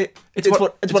 It's what I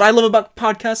love about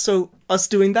podcasts. So us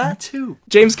doing that too.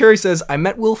 James Curry says, I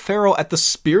met Will Ferrell at the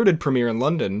Spirited premiere in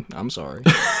London. I'm sorry.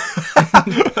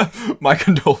 My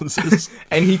condolences.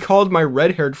 And he called my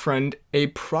red-haired friend a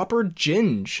proper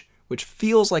ginge, which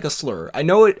feels like a slur. I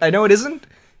know it isn't.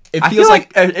 It feels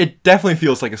like it definitely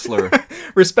feels like a slur.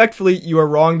 Respectfully, you are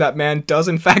wrong. That man does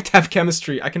in fact have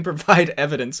chemistry. I can provide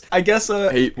evidence. I guess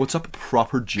hey, what's up,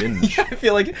 proper ginge? I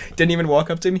feel like didn't even walk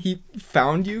up to him. He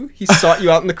found you. He sought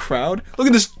you out in the crowd. Look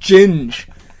at this ginge.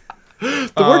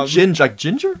 The word ginge, like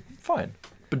ginger? Fine.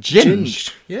 But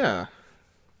ginge. Yeah.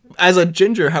 As a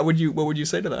ginger, what would you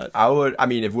say to that? I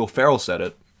mean, if Will Ferrell said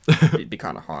it, it'd be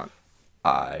kind of hot.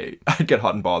 I'd get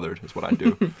hot and bothered, is what I'd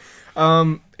do.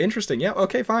 Interesting. Yeah,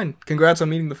 okay, fine. Congrats on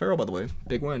meeting the Ferrell, by the way.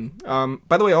 Big win.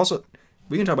 By the way, also,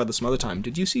 we can talk about this some other time.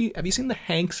 Have you seen the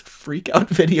Hanks freak out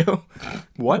video?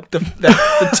 What? The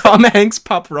Tom Hanks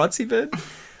paparazzi vid?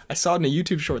 I saw it in a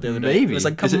YouTube short the other day. Maybe. It was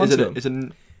like a couple months ago.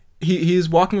 He's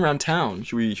walking around town.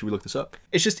 Should we look this up?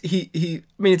 It's just I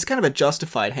mean, it's kind of a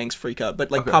justified Hanks freak out,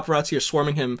 but like paparazzi are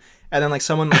swarming him, and then like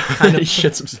someone like, kind He of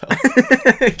shits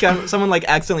himself. someone like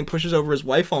accidentally pushes over his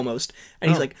wife almost, and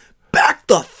he's like, "Back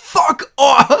the fuck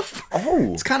off!"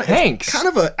 Oh, It's kind of Hanks. kind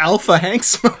of a alpha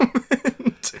Hanks moment.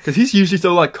 Because he's usually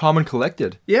so like calm and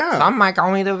collected. Yeah. Some might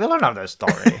call me the villain of this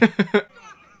story.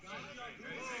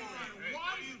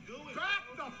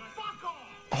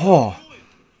 Oh,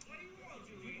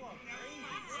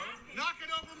 Knock it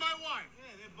over my wife.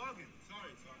 Yeah, they're bugging.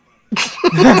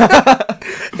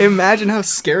 Sorry. Imagine how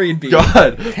scary it'd be.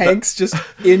 God. Hanks just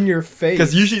in your face.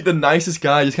 Because usually the nicest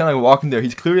guy just kind of like walking there.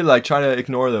 He's clearly like trying to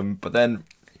ignore them, but then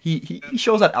he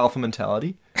shows that alpha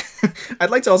mentality. I'd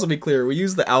like to also be clear. We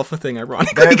use the alpha thing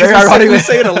ironically. Very 'cause ironically. we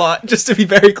say it a lot, just to be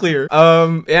very clear.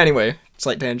 Anyway,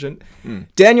 slight tangent.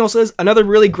 Daniel says, another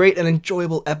really great and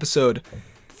enjoyable episode.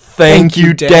 Thank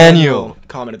you, Daniel.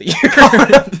 Comment of the year.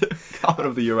 Comment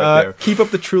of the year right there. Keep up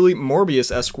the truly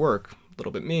Morbius-esque work. A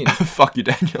little bit mean. Fuck you,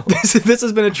 Daniel. This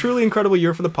has been a truly incredible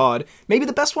year for the pod. Maybe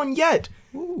the best one yet.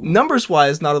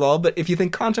 Numbers-wise, not at all, but if you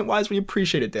think content-wise, we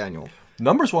appreciate it, Daniel.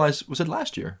 Numbers wise, was it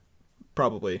last year?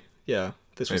 Probably. Yeah.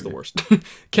 This was the Maybe. worst.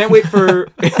 Can't wait for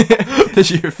This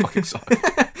year fucking sucked.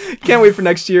 Can't wait for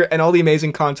next year and all the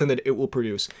amazing content that it will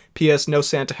produce. P.S. No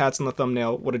Santa hats on the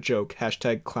thumbnail. What a joke.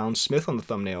 Hashtag Clown Smith on the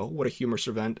thumbnail. What a humorous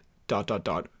event. ...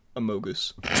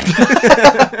 Amogus.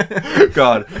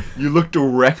 God, you looked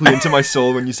directly into my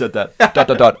soul when you said that. ...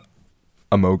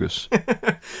 Amogus.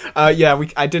 Yeah,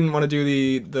 I didn't want to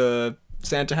do the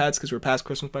Santa hats because we're past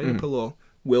Christmas, but I did put a little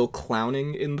Will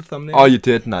clowning in the thumbnail. Oh, you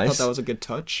did? I Nice. thought that was a good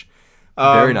touch.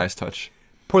 Very nice touch.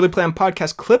 Poorly Planned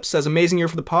Podcast Clips says, amazing year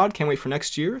for the pod. Can't wait for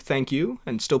next year. Thank you.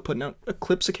 And still putting out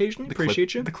clips occasionally.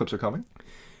 Appreciate you. The clips are coming.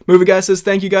 Movie Guy says,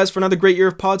 thank you guys for another great year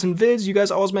of pods and vids. You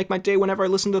guys always make my day whenever I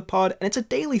listen to the pod, and it's a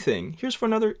daily thing. Here's for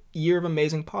another year of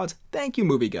amazing pods. Thank you,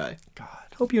 Movie Guy. God.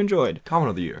 Hope you enjoyed. Comment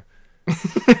of the year.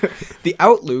 The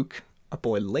Outlook, our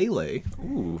boy Lele,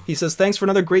 Ooh. he says, thanks for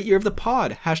another great year of the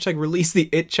pod. Hashtag release the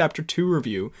It Chapter 2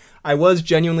 review. I was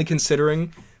genuinely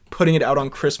considering putting it out on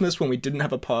Christmas when we didn't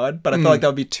have a pod, but I felt like that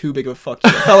would be too big of a fuck you.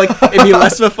 I felt like it'd be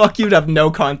less of a fuck you to have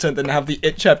no content than to have the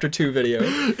It Chapter 2 video.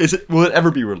 Will it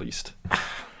ever be released?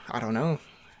 I don't know.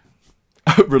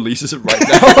 Releases it right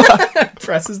now.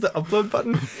 Presses the upload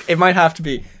button. It might have to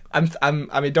be. I mean,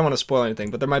 don't want to spoil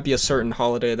anything, but there might be a certain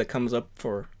holiday that comes up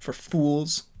for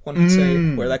fools. One could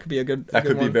say where that could be a good. That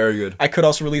could be one. very good. I could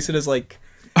also release it as like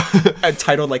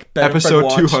titled like Ben Episode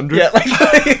and Fred Watch. 200? Yeah,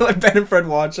 like Ben and Fred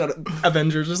Watch on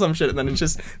Avengers or some shit, and then it's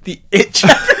just the It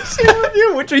Chapter 2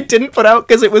 review, which we didn't put out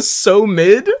because it was so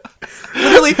mid.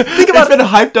 Literally, think about It's been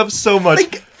hyped up so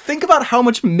much. think about how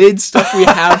much mid stuff we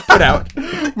have put out.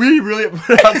 We really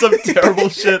put out some terrible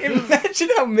shit. Imagine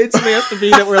how mid something has to be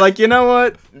that we're like, you know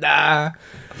what? Nah.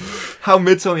 How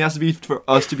mid something has to be for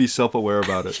us to be self-aware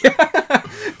about it.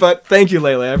 But thank you,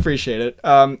 Lele. I appreciate it.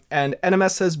 And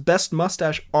NMS says, best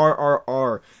mustache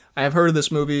RRR. I have heard of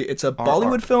this movie. It's a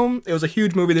Bollywood film. It was a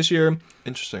huge movie this year.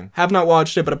 Interesting. Have not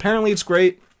watched it, but apparently it's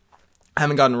great. I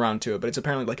haven't gotten around to it, but it's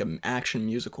apparently like an action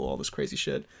musical, all this crazy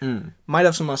shit. Might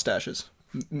have some mustaches.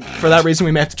 For that reason,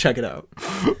 we may have to check it out.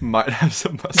 Might have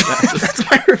some mustaches.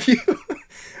 That's my review.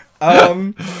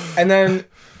 And then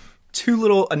two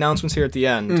little announcements here at the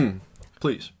end.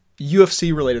 Please.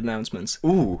 UFC-related announcements.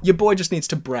 Ooh. Your boy just needs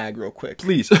to brag real quick.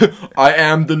 Please. I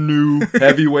am the new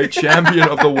heavyweight champion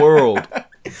of the world.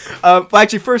 Well,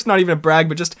 actually, first, not even a brag,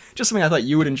 but just something I thought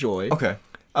you would enjoy. Okay.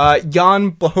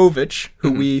 Jan Blachowicz,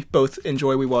 who we both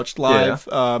enjoy, we watched live.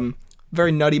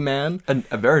 Very nutty man.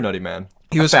 A very nutty man.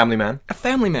 He was a family man. A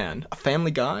family man. A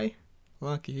family guy.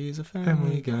 Lucky he's a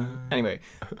family guy. Anyway,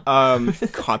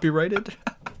 copyrighted.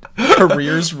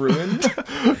 Careers ruined.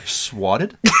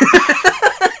 Swatted?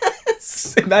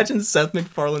 Imagine Seth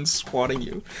MacFarlane swatting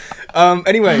you.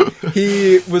 Anyway,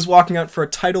 he was walking out for a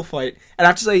title fight, and I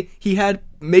have to say, he had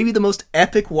maybe the most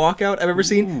epic walkout I've ever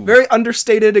seen. Very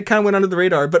understated. It kind of went under the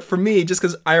radar, but for me, just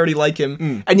because I already like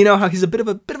him, and you know how he's a bit of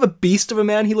a beast of a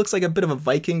man. He looks like a bit of a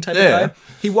Viking type of guy.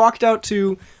 He walked out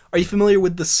to. Are you familiar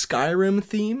with the Skyrim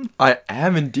theme? I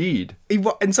am indeed.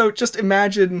 And so just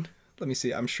imagine. Let me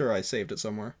see. I'm sure I saved it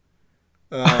somewhere.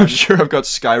 I'm sure I've got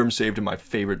Skyrim saved in my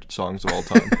favorite songs of all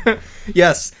time.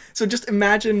 Yes. So just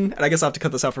imagine, and I guess I'll have to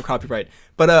cut this out for copyright,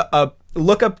 but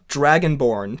look up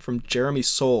Dragonborn from Jeremy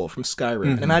Soule from Skyrim.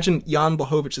 And imagine Jan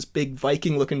Blachowicz, this big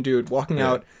Viking-looking dude, walking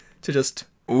out to just...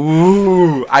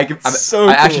 Ooh. I So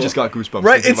actually cool. just got goosebumps.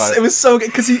 Right, thinking about it was so good,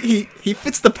 because he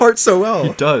fits the part so well.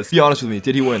 He does. Be honest with me.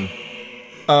 Did he win?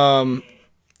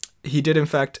 He did, in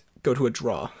fact, go to a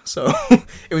draw. So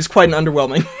it was quite an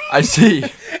underwhelming. I see.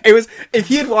 It was, if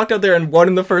he had walked out there and won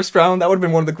in the first round, that would have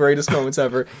been one of the greatest moments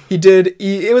ever.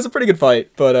 It was a pretty good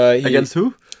fight, but Against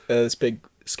who? this big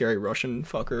scary Russian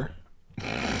fucker.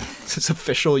 It's his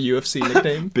official UFC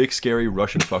nickname. Big scary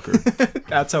Russian fucker.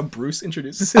 That's how Bruce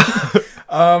introduces him.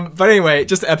 But anyway,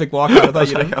 just an epic walkout. I thought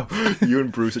you Like how you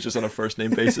and Bruce are just on a first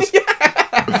name basis.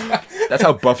 That's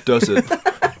how Buff does it.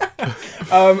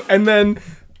 And then,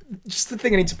 just the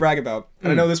thing I need to brag about,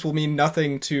 and I know this will mean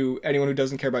nothing to anyone who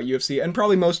doesn't care about UFC, and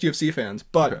probably most UFC fans,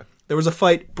 but Okay. there was a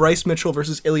fight, Bryce Mitchell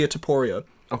versus Ilia Topuria.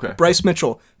 Okay. Bryce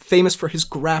Mitchell, famous for his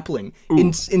grappling,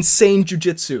 insane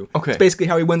jiu-jitsu. Okay. It's basically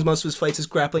how he wins most of his fights is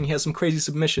grappling. He has some crazy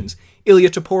submissions. Ilia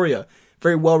Topuria,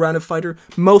 very well-rounded fighter,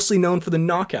 mostly known for the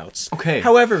knockouts. Okay.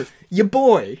 However, your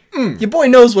boy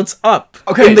knows what's up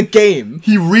Okay. in the game.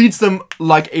 He reads them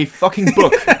like a fucking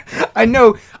book. I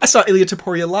know. I saw Ilia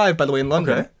Topuria live, by the way, in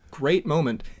London. Okay. Great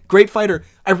moment. Great fighter.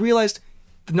 I realized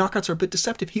the knockouts are a bit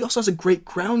deceptive. He also has a great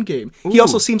ground game. He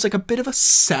also seems like a bit of a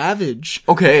savage.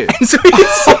 Okay. And so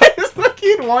it's like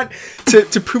he'd want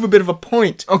to prove a bit of a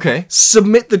point. Okay.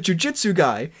 Submit the jiu-jitsu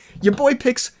guy. Your boy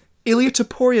picks Ilia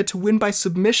Topuria to win by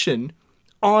submission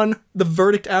on the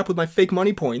Verdict app with my fake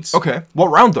money points. Okay. What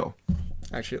round though?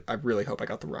 Actually, I really hope I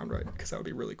got the round right, because that would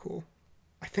be really cool.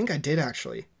 I think I did,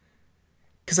 actually.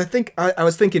 Because I think I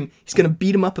was thinking he's going to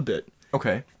beat him up a bit.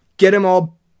 Okay. Get him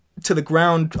all to the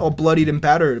ground, all bloodied and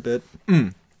battered a bit.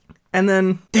 And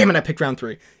then, damn it, I picked round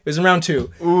 3. It was in round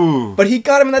 2. Ooh. But he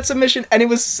got him in that submission, and it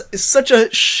was such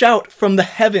a shout from the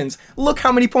heavens. Look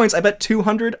how many points. I bet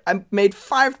 200. I made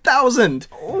 5,000.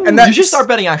 And You should start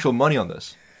betting actual money on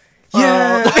this.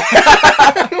 Yeah.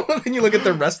 Then you look at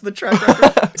the rest of the track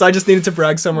record. So I just needed to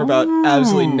brag somewhere about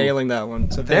absolutely nailing that one.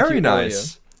 So thank Very you,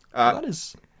 nice. Ilia. That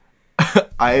is.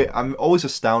 I'm always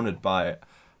astounded by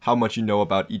how much you know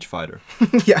about each fighter.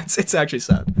 Yeah, it's actually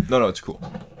sad. No, it's cool.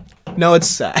 No, it's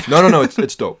sad. No,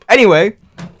 it's dope. Anyway,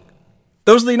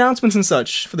 those are the announcements and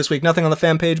such for this week. Nothing on the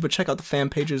fan page, but check out the fan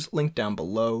pages linked down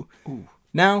below.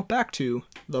 Now, back to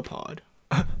the pod.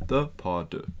 The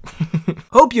pod.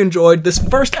 Hope you enjoyed this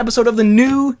first episode of the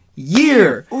new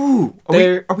year. Ooh.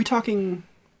 There- Are we talking...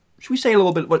 Should we say a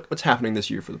little bit what's happening this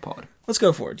year for the pod? Let's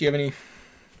go for it. Do you have any...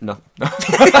 No.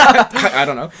 I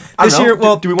don't know. I This don't know. year,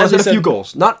 well, do we want as to I set a few said-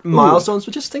 goals? Not milestones,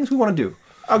 but just things we want to do.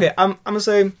 Okay, I'm going to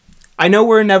say... I know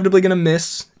we're inevitably going to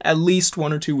miss at least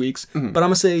 1 or 2 weeks, but I'm going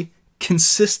to say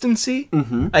consistency,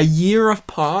 a year of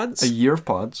pods, A year of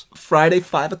pods. Friday,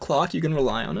 5 o'clock, you can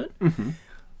rely on it. I'm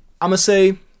going to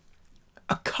say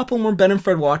a couple more Ben and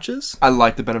Fred watches. I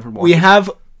like the benefit watch. We have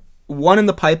one in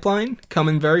the pipeline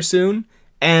coming very soon,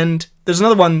 and there's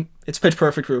another one. It's Pitch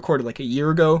Perfect. We recorded like a year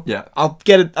ago. Yeah. I'll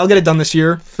get it done this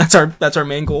year. That's our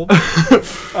main goal.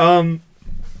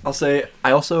 I'll say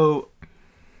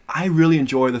I really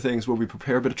enjoy the things where we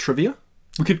prepare a bit of trivia.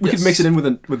 We could mix it in with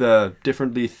a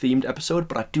differently themed episode,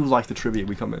 but I do like the trivia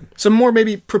we come in. Some more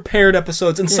maybe prepared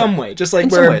episodes in some way, just like In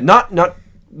where some way. Not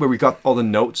where we got all the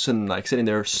notes and like sitting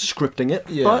there scripting it.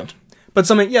 Yeah. But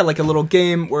something, like a little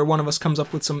game where one of us comes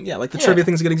up with some, like the Yeah. trivia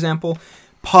thing's a good example.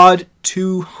 Pod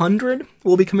 200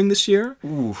 will be coming this year.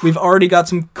 We've already got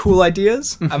some cool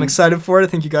ideas. I'm excited for it. I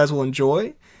think you guys will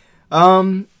enjoy.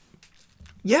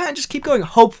 Yeah, just keep going.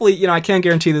 Hopefully, I can't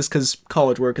guarantee this because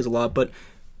college work is a lot, but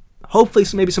hopefully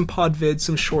maybe some pod vids,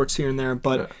 some shorts here and there.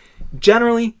 But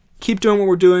generally, keep doing what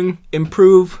we're doing.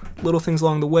 Improve little things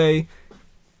along the way.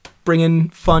 Bring in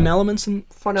fun elements and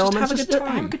Fun just elements. have a good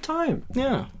time. Have a good time.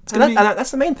 Yeah, it's And gonna be that's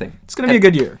the main thing. it's gonna be a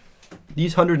good year.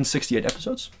 These 168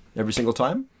 episodes, every single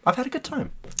time, I've had a good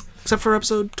time. Except for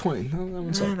episode 20. No, that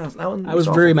one sucked. That one I was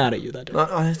very mad at you that day.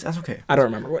 That's okay. I don't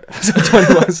remember what episode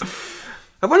 20 was.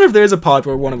 I wonder if there's a pod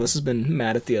where one of us has been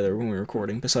mad at the other when we're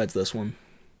recording, besides this one.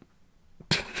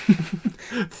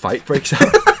 Fight breaks out.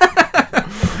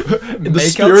 In the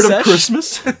Makeout spirit sesh? of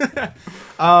Christmas.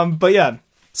 But yeah,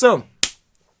 so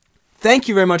thank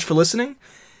you very much for listening.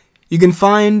 You can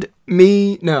find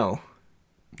me. No,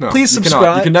 Please you cannot.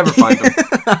 subscribe. You can never find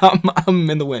them. I'm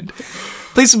in the wind.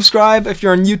 Please subscribe. If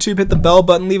you're on YouTube, hit the bell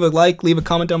button, leave a like, leave a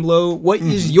comment down below. What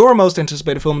is your most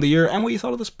anticipated film of the year and what you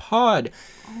thought of this pod?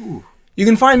 You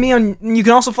can find me on. You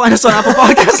can also find us on Apple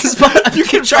Podcasts and Spotify. You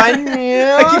keep trying.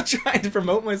 I keep trying to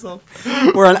promote myself.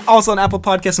 We're also on Apple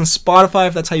Podcasts and Spotify.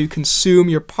 If that's how you consume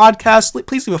your podcast,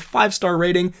 please leave a 5-star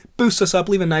rating. Boost us up.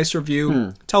 Leave a nice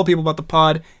review. Tell people about the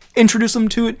pod. introduce them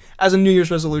to it as a New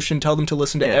Year's resolution. Tell them to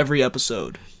listen to Yeah. every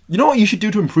episode. You know what you should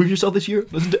do to improve yourself this year?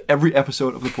 Listen to every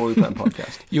episode of the Poorly Planned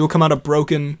podcast. You will come out a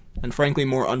broken and frankly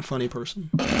more unfunny person.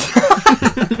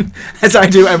 As I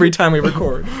do every time we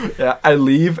record. Yeah, I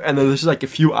leave, and then there's like a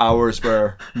few hours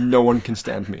where no one can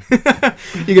stand me.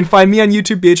 You can find me on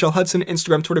YouTube, BHL Hudson,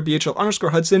 Instagram, Twitter,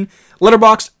 BHL_Hudson,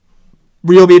 Letterboxd,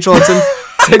 Real BHL Hudson,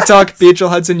 TikTok, BHL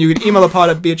Hudson. You can email the pod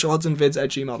at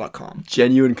bhlhudsonvids@gmail.com.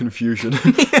 Genuine confusion.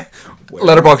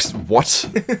 Letterboxd, what?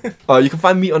 You can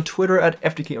find me on Twitter at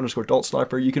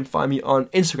FDK_DaltSniper. You can find me on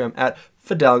Instagram at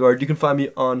Fidelgard. You can find me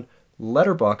on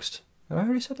Letterboxd. Have I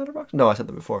already said Letterboxd? No, I said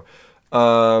that before.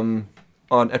 On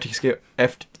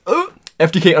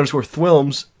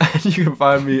FDK_Thwilms. And you can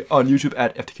find me on YouTube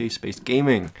at FDK Space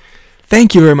Gaming.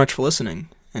 Thank you very much for listening,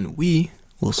 and we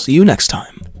will see you next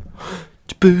time.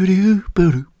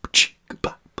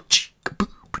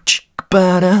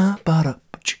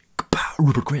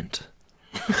 Rupert Grint.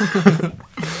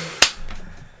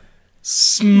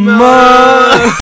 Smile.